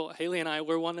for people. Haley and I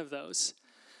were one of those.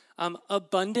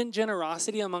 Abundant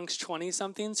generosity amongst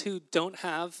 20-somethings who don't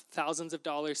have thousands of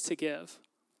dollars to give.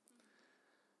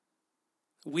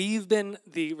 We've been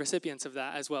the recipients of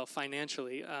that as well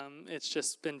financially. It's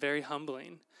just been very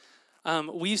humbling.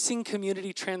 We've seen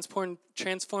community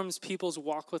transforms people's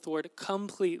walk with the Lord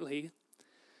completely.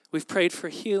 We've prayed for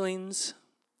healings.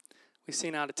 We've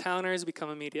seen out-of-towners become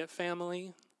immediate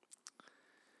family.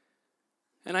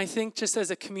 And I think just as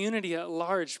a community at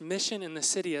large, mission in the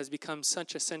city has become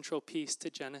such a central piece to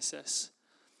Genesis.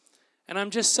 And I'm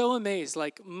just so amazed,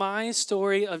 like my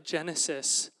story of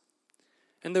Genesis,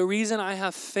 and the reason I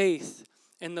have faith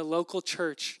in the local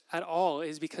church at all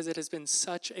is because it has been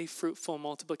such a fruitful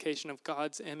multiplication of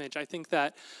God's image. I think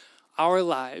that our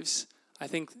lives, I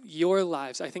think your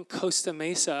lives, I think Costa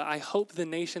Mesa, I hope the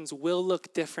nations will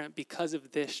look different because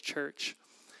of this church.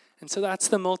 And so that's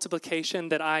the multiplication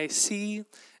that I see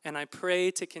and I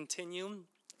pray to continue.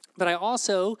 But I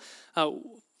also,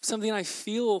 something I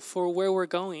feel for where we're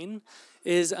going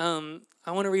is I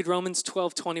want to read Romans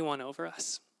 12:21 over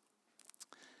us.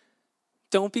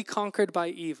 Don't be conquered by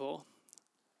evil,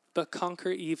 but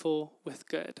conquer evil with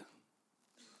good.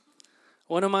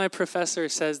 One of my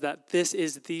professors says that this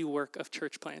is the work of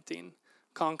church planting,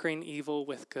 conquering evil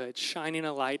with good, shining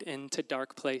a light into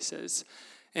dark places.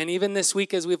 And even this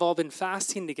week, as we've all been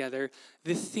fasting together,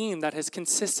 the theme that has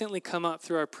consistently come up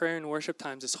through our prayer and worship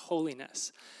times is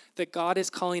holiness. That God is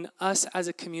calling us as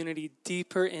a community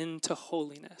deeper into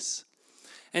holiness.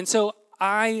 And so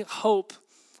I hope,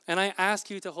 and I ask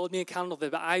you to hold me accountable,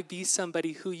 that I be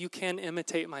somebody who you can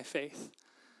imitate my faith.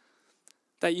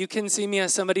 That you can see me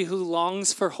as somebody who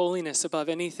longs for holiness above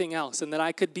anything else. And that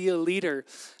I could be a leader,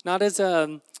 not as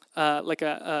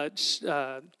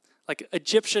like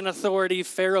Egyptian authority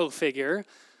Pharaoh figure,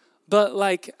 but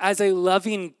like as a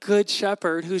loving good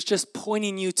shepherd who's just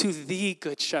pointing you to the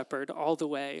good shepherd all the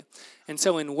way. And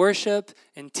so in worship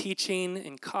and teaching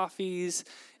and coffees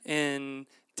and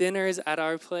dinners at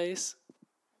our place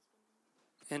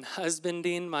and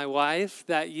husbanding my wife,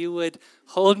 that you would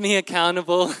hold me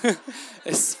accountable,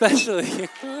 especially.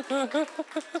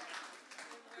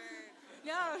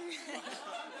 No.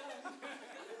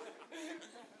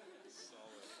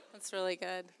 That's really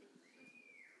good.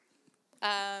 What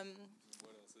else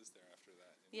is there after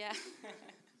that? Yeah.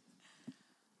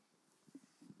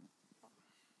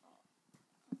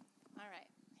 All right,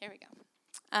 here we go.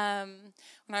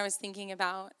 When I was thinking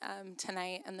about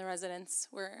tonight, and the residents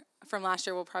from last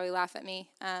year will probably laugh at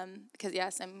me because,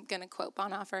 yes, I'm going to quote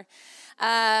Bonhoeffer.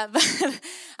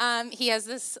 But he has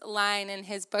this line in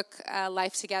his book,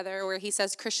 Life Together, where he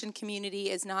says, Christian community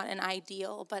is not an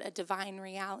ideal, but a divine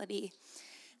reality.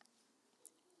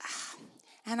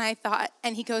 And I thought,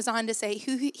 and he goes on to say,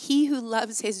 he who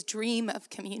loves his dream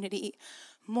of community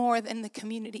more than the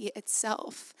community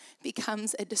itself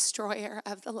becomes a destroyer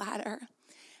of the latter.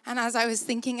 And as I was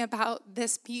thinking about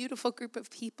this beautiful group of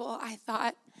people, I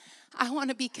thought, I want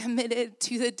to be committed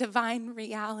to the divine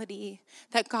reality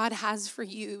that God has for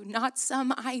you. Not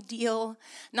some ideal,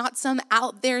 not some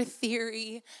out there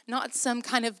theory, not some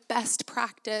kind of best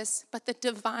practice, but the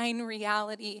divine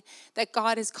reality that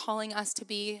God is calling us to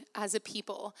be as a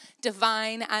people.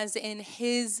 Divine as in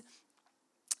his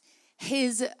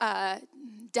his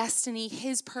destiny,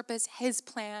 his purpose, his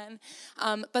plan,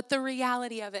 but the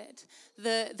reality of it,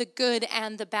 the good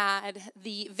and the bad,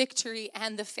 the victory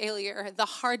and the failure, the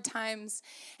hard times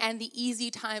and the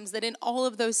easy times, that in all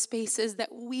of those spaces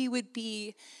that we would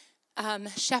be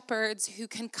shepherds who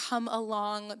can come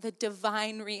along the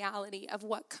divine reality of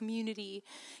what community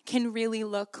can really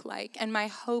look like. And my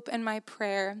hope and my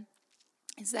prayer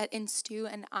is that in Stu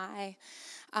and I,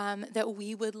 that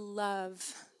we would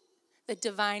love the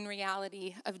divine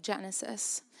reality of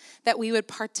Genesis, that we would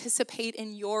participate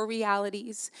in your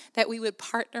realities, that we would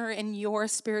partner in your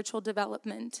spiritual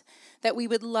development, that we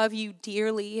would love you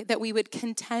dearly, that we would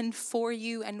contend for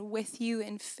you and with you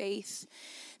in faith,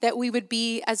 that we would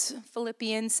be, as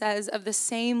Philippians says, of the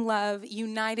same love,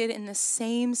 united in the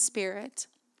same spirit,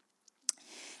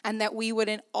 and that we would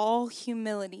in all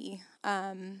humility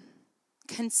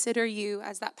consider you,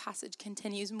 as that passage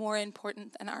continues, more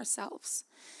important than ourselves.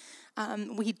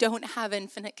 We don't have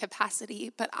infinite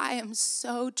capacity, but I am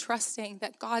so trusting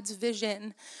that God's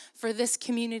vision for this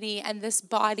community and this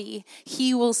body,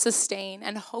 he will sustain,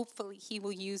 and hopefully he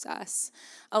will use us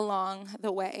along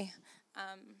the way.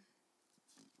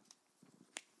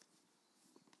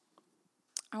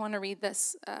 I want to read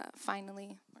this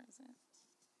finally. Where is it?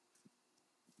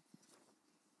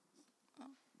 Oh,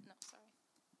 no, sorry.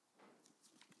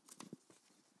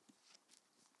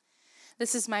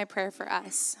 This is my prayer for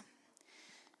us.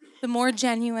 The more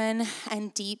genuine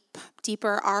and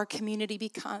deeper our community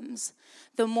becomes,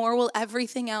 the more will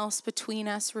everything else between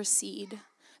us recede.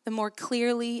 The more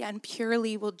clearly and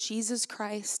purely will Jesus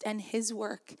Christ and his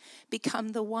work become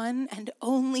the one and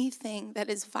only thing that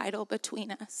is vital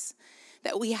between us.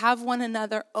 That we have one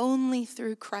another only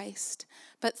through Christ,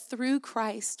 but through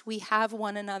Christ we have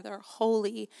one another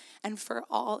wholly and for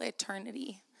all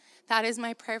eternity. That is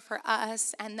my prayer for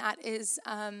us, and that is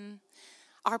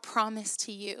our promise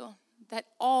to you, that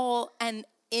all, and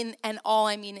in all,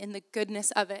 I mean in the goodness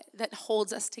of it that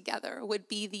holds us together, would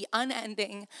be the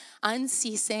unending,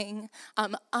 unceasing,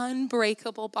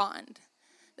 unbreakable bond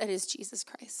that is Jesus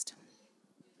Christ.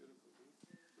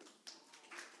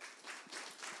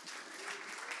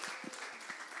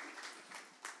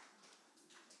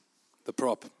 The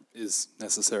prop is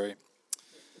necessary.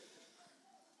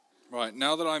 Right,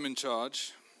 now that I'm in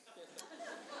charge,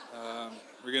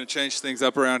 we're going to change things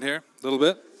up around here a little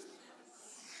bit.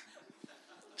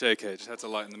 JK, just had to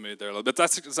lighten the mood there a little bit.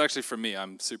 It's actually for me.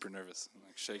 I'm super nervous. I'm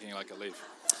like shaking like a leaf.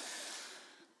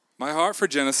 My heart for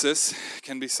Genesis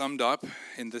can be summed up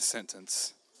in this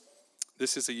sentence.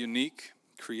 This is a unique,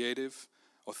 creative,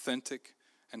 authentic,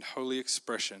 and holy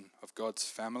expression of God's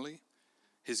family,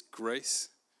 his grace,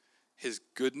 his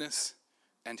goodness,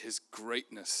 and his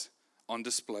greatness on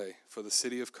display for the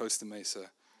city of Costa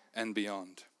Mesa and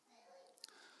beyond.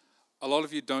 A lot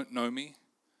of you don't know me,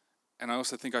 and I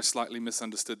also think I slightly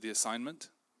misunderstood the assignment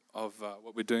of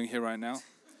what we're doing here right now.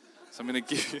 So I'm going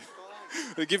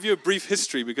to give you a brief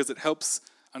history because it helps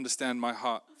understand my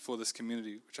heart for this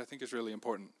community, which I think is really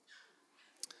important.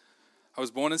 I was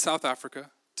born in South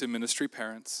Africa to ministry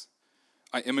parents.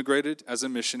 I immigrated as a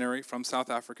missionary from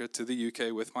South Africa to the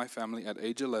UK with my family at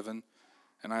age 11,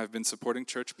 and I have been supporting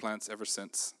church plants ever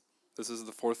since. This is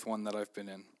the fourth one that I've been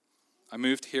in. I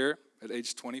moved here at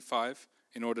age 25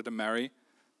 in order to marry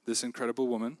this incredible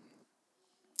woman.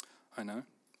 I know,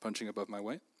 punching above my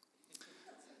weight.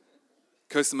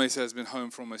 Costa Mesa has been home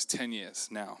for almost 10 years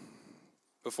now.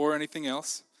 Before anything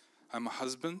else, I'm a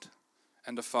husband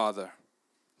and a father,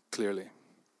 clearly.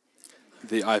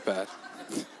 The iPad.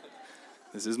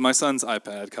 This is my son's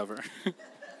iPad cover.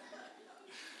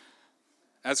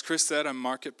 As Chris said, I'm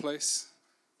marketplace.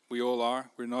 We all are.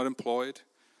 We're not employed.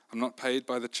 I'm not paid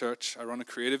by the church. I run a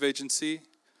creative agency.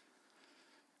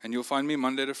 And you'll find me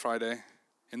Monday to Friday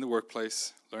in the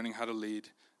workplace, learning how to lead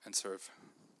and serve.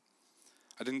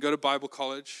 I didn't go to Bible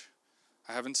college.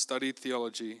 I haven't studied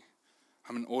theology.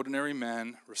 I'm an ordinary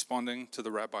man responding to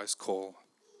the rabbi's call.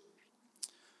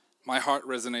 My heart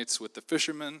resonates with the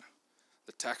fisherman,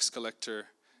 the tax collector,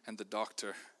 and the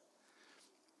doctor.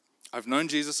 I've known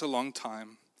Jesus a long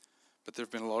time, but there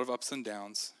have been a lot of ups and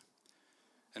downs.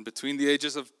 And between the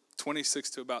ages of 26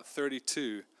 to about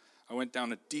 32, I went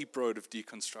down a deep road of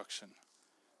deconstruction.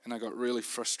 And I got really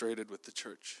frustrated with the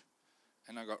church.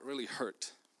 And I got really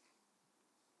hurt.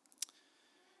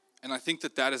 And I think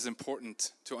that is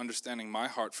important to understanding my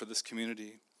heart for this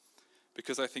community,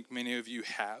 because I think many of you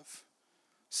have,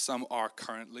 some are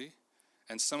currently,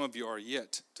 and some of you are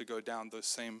yet to go down those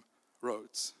same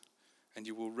roads. And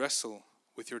you will wrestle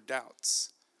with your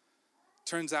doubts.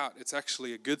 Turns out it's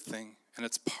actually a good thing, and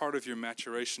it's part of your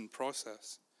maturation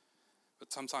process.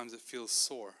 But sometimes it feels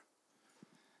sore.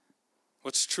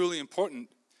 What's truly important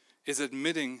is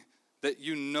admitting that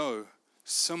you know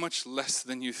so much less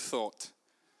than you thought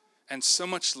and so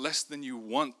much less than you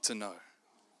want to know.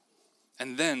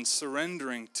 And then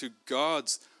surrendering to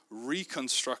God's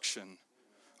reconstruction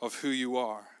of who you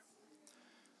are.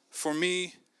 For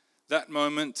me, that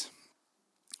moment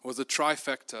was a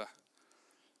trifecta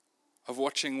of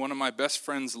watching one of my best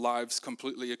friend's lives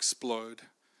completely explode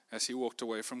as he walked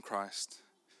away from Christ.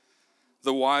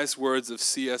 The wise words of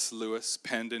C.S. Lewis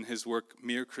penned in his work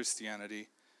Mere Christianity,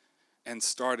 and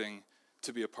starting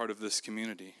to be a part of this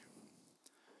community.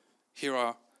 Here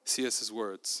are C.S.'s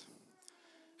words.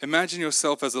 Imagine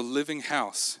yourself as a living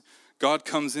house. God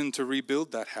comes in to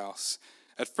rebuild that house.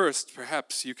 At first,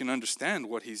 perhaps you can understand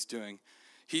what he's doing.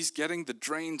 He's getting the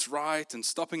drains right and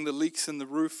stopping the leaks in the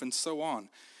roof and so on.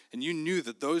 And you knew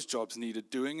that those jobs needed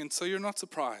doing, and so you're not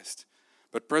surprised.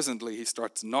 But presently he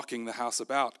starts knocking the house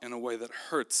about in a way that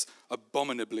hurts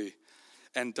abominably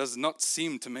and does not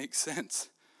seem to make sense.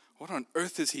 What on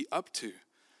earth is he up to?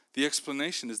 The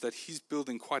explanation is that he's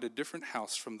building quite a different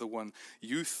house from the one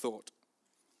you thought.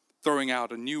 Throwing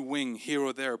out a new wing here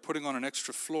or there, putting on an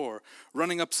extra floor,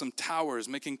 running up some towers,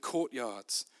 making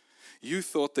courtyards. You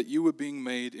thought that you were being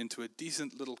made into a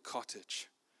decent little cottage.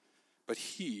 But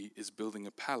he is building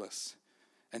a palace,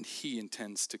 and he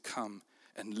intends to come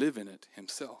and live in it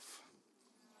himself.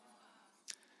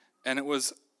 And it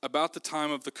was about the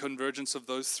time of the convergence of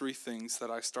those three things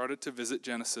that I started to visit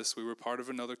Genesis. We were part of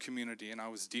another community, and I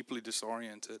was deeply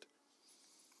disoriented.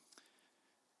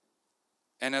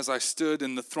 And as I stood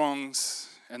in the throngs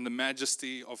and the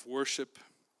majesty of worship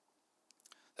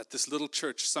that this little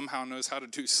church somehow knows how to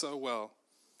do so well,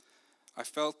 I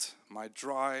felt my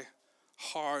dry,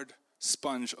 hard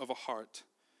sponge of a heart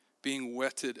being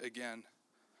wetted again,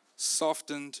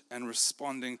 softened and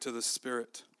responding to the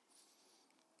Spirit.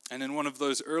 And in one of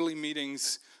those early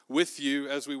meetings with you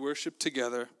as we worshiped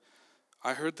together,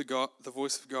 I heard the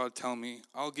voice of God tell me,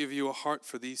 I'll give you a heart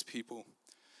for these people.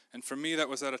 And for me, that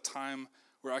was at a time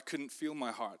where I couldn't feel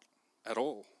my heart at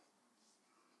all.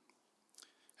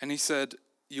 And he said,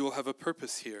 you will have a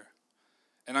purpose here.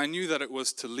 And I knew that it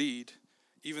was to lead,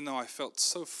 even though I felt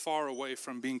so far away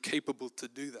from being capable to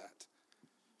do that.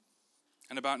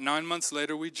 And about 9 months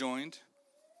later, we joined,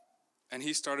 and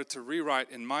he started to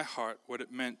rewrite in my heart what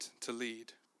it meant to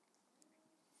lead.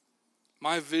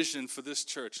 My vision for this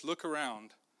church, look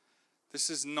around, this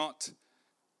is not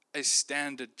a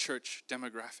standard church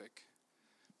demographic.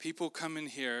 People come in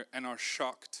here and are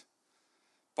shocked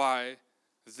by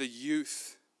the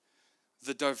youth,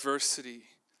 the diversity.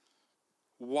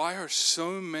 Why are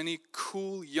so many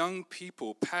cool young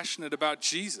people passionate about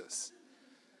Jesus?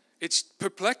 It's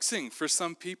perplexing for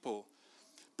some people,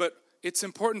 but it's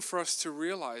important for us to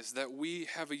realize that we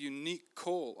have a unique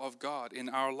call of God in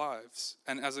our lives.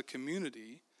 And as a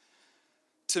community,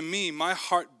 to me, my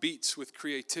heart beats with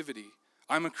creativity.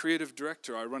 I'm a creative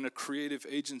director. I run a creative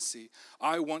agency.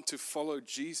 I want to follow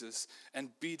Jesus and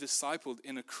be discipled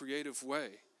in a creative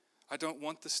way. I don't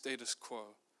want the status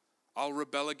quo. I'll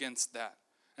rebel against that.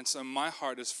 And so my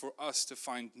heart is for us to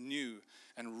find new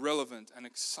and relevant and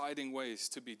exciting ways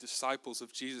to be disciples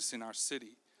of Jesus in our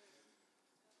city.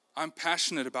 I'm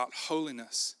passionate about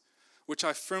holiness, which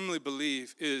I firmly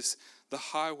believe is the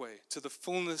highway to the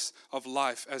fullness of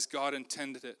life as God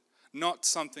intended it. Not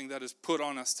something that is put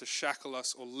on us to shackle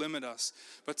us or limit us,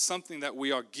 but something that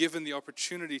we are given the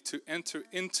opportunity to enter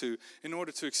into in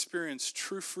order to experience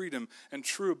true freedom and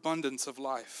true abundance of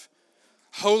life.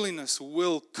 Holiness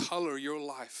will color your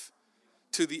life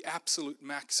to the absolute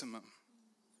maximum.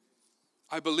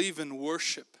 I believe in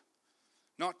worship,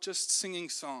 not just singing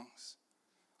songs.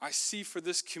 I see for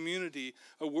this community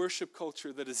a worship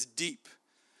culture that is deep,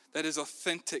 that is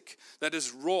authentic, that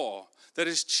is raw, that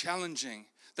is challenging,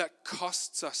 that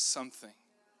costs us something,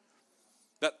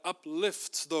 that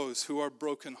uplifts those who are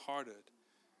brokenhearted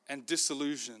and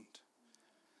disillusioned,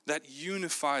 that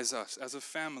unifies us as a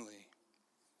family.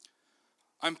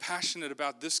 I'm passionate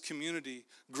about this community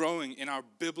growing in our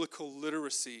biblical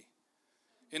literacy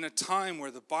in a time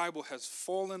where the Bible has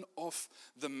fallen off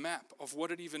the map of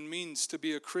what it even means to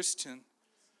be a Christian.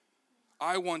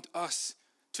 I want us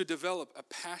to develop a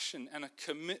passion and a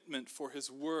commitment for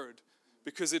His Word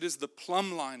because it is the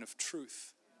plumb line of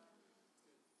truth.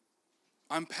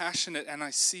 I'm passionate, and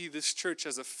I see this church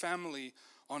as a family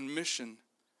on mission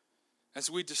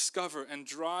as we discover and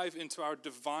drive into our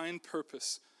divine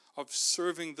purpose of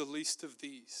serving the least of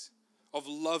these, of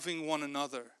loving one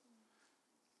another.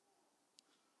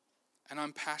 And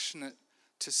I'm passionate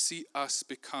to see us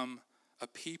become a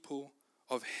people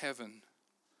of heaven.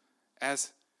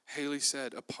 As Haley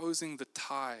said, opposing the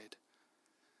tide.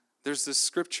 There's this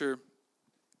scripture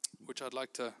which I'd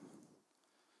like to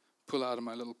pull out of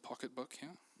my little pocketbook here.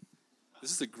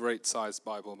 This is a great sized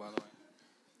Bible, by the way.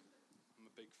 I'm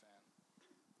a big fan.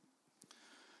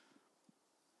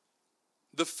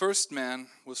 The first man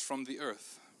was from the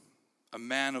earth, a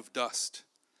man of dust.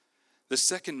 The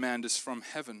second man is from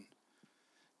heaven.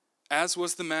 As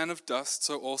was the man of dust,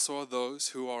 so also are those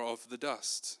who are of the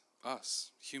dust,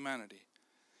 us, humanity.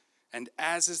 And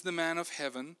as is the man of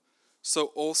heaven, so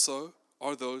also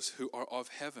are those who are of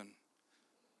heaven,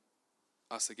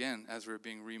 us again, as we're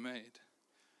being remade.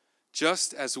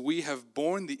 Just as we have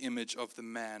borne the image of the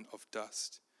man of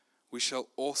dust, we shall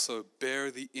also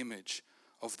bear the image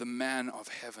of the man of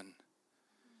heaven.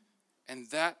 And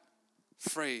that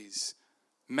phrase,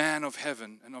 man of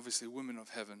heaven, and obviously women of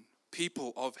heaven,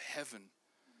 people of heaven,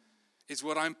 is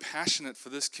what I'm passionate for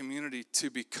this community to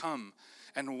become,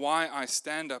 and why I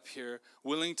stand up here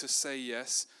willing to say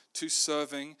yes to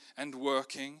serving and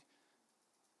working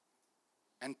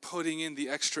and putting in the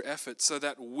extra effort so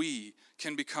that we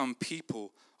can become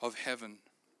people of heaven.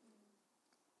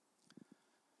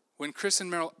 When Chris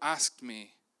and Meryl asked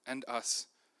me and us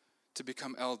to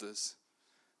become elders,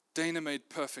 Dana made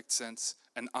perfect sense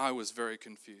and I was very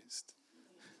confused.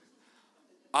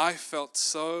 I felt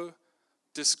so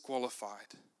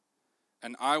disqualified.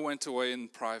 And I went away in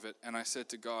private and I said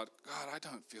to God, God, I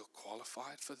don't feel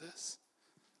qualified for this.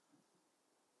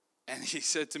 And he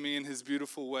said to me in his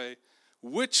beautiful way,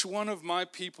 which one of my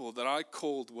people that I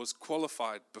called was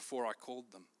qualified before I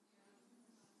called them?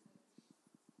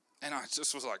 And I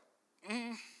just was like,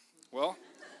 well,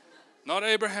 not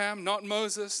Abraham, not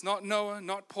Moses, not Noah,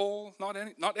 not Paul, not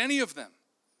any of them.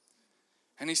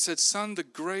 And he said, son, the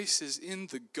grace is in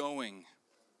the going.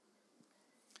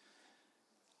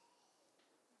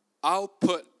 I'll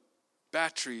put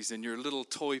batteries in your little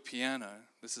toy piano.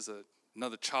 This is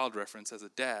another child reference as a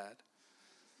dad.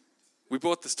 We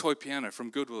bought this toy piano from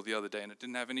Goodwill the other day and it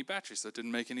didn't have any batteries, so it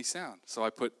didn't make any sound. So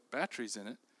I put batteries in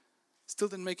it. Still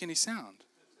didn't make any sound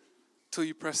till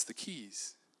you press the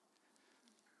keys.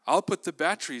 I'll put the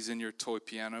batteries in your toy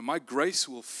piano. My grace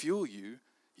will fuel you.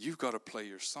 You've got to play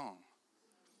your song.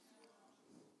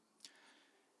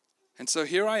 And so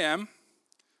here I am,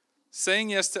 saying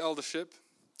yes to eldership,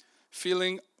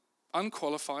 feeling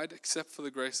unqualified except for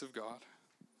the grace of God,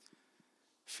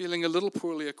 feeling a little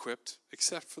poorly equipped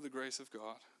except for the grace of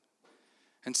God,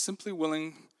 and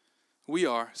we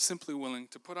are simply willing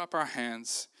to put up our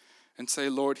hands and say,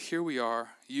 Lord, here we are,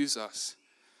 use us.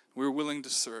 We're willing to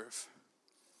serve.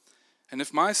 And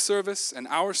if my service and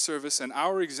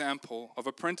our example of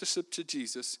apprenticeship to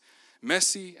Jesus,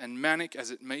 messy and manic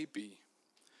as it may be,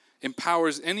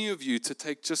 empowers any of you to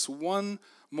take just one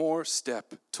more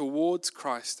step towards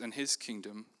Christ and his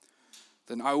kingdom,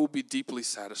 then I will be deeply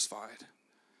satisfied,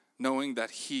 knowing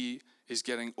that he is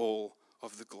getting all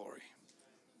of the glory.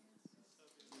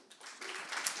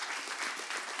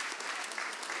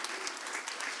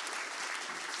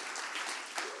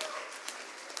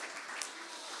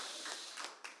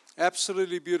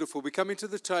 Absolutely beautiful. We're coming to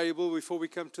the table. Before we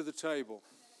come to the table,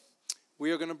 we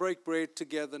are going to break bread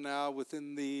together now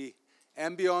within the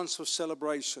ambience of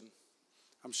celebration.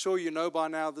 I'm sure you know by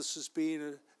now this has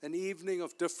been an evening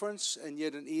of difference and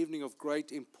yet an evening of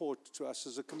great import to us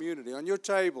as a community. On your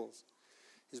tables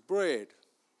is bread.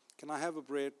 Can I have a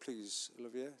bread, please,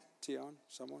 Olivia? Tion,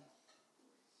 someone?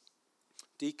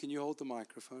 Dee, can you hold the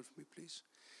microphone for me, please?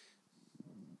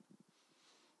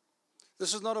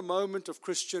 This is not a moment of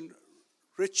Christian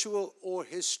ritual or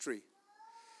history.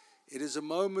 It is a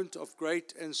moment of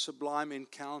great and sublime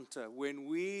encounter when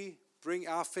we bring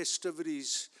our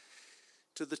festivities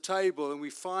to the table and we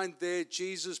find there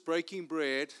Jesus breaking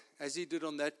bread as he did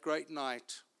on that great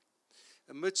night.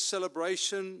 Amidst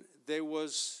celebration, there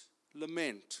was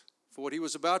lament. For what he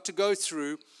was about to go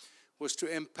through was to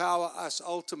empower us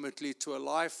ultimately to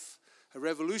a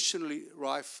revolutionary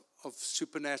life of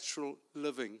supernatural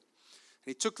living.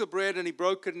 And he took the bread and he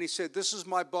broke it and he said, this is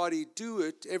my body. Do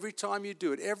it every time you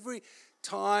do it. Every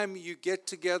time you get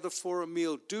together for a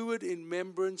meal, do it in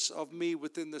remembrance of me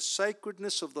within the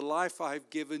sacredness of the life I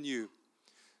have given you.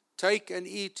 Take and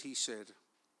eat, he said.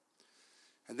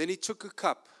 And then he took a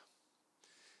cup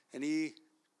and he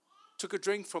took a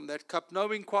drink from that cup,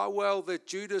 knowing quite well that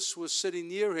Judas was sitting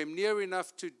near him, near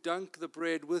enough to dunk the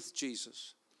bread with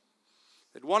Jesus.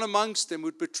 That one amongst them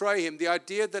would betray him. The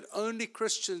idea that only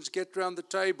Christians get round the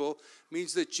table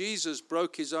means that Jesus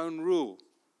broke his own rule.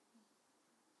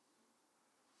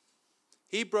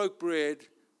 He broke bread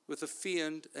with a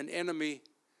fiend, an enemy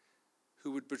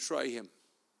who would betray him.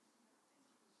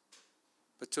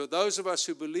 But to those of us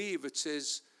who believe, it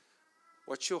says,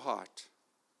 watch your heart.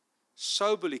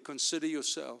 Soberly consider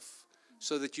yourself.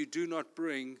 so that you do not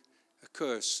bring a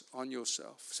curse on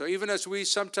yourself. So even as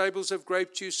some tables have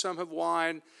grape juice, some have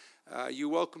wine, you're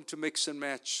welcome to mix and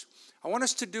match. I want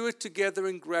us to do it together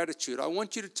in gratitude. I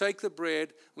want you to take the bread.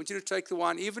 I want you to take the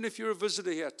wine. Even if you're a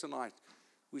visitor here tonight,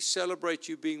 we celebrate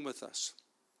you being with us.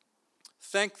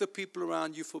 Thank the people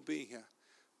around you for being here.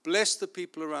 Bless the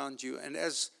people around you. And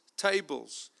as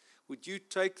tables, would you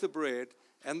take the bread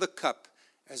and the cup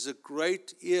as a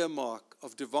great earmark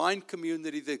of divine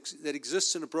community that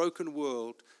exists in a broken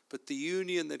world, but the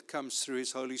union that comes through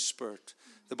His Holy Spirit.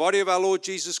 The body of our Lord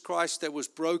Jesus Christ that was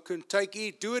broken. Take,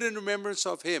 eat, do it in remembrance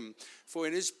of Him. For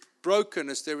in His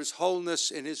brokenness there is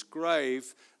wholeness. In His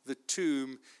grave the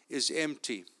tomb is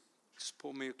empty. Just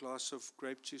pour me a glass of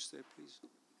grape juice there, please.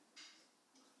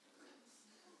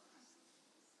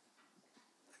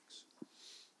 Thanks.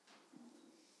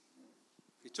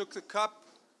 He took the cup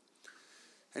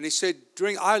and He said,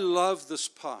 drink. I love this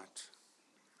part.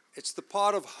 It's the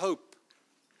part of hope.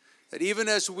 That even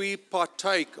as we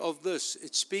partake of this,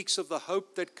 it speaks of the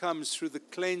hope that comes through the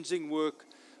cleansing work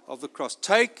of the cross.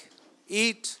 Take,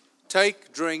 eat,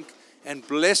 take, drink, and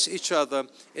bless each other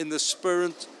in the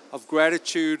spirit of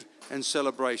gratitude and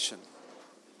celebration.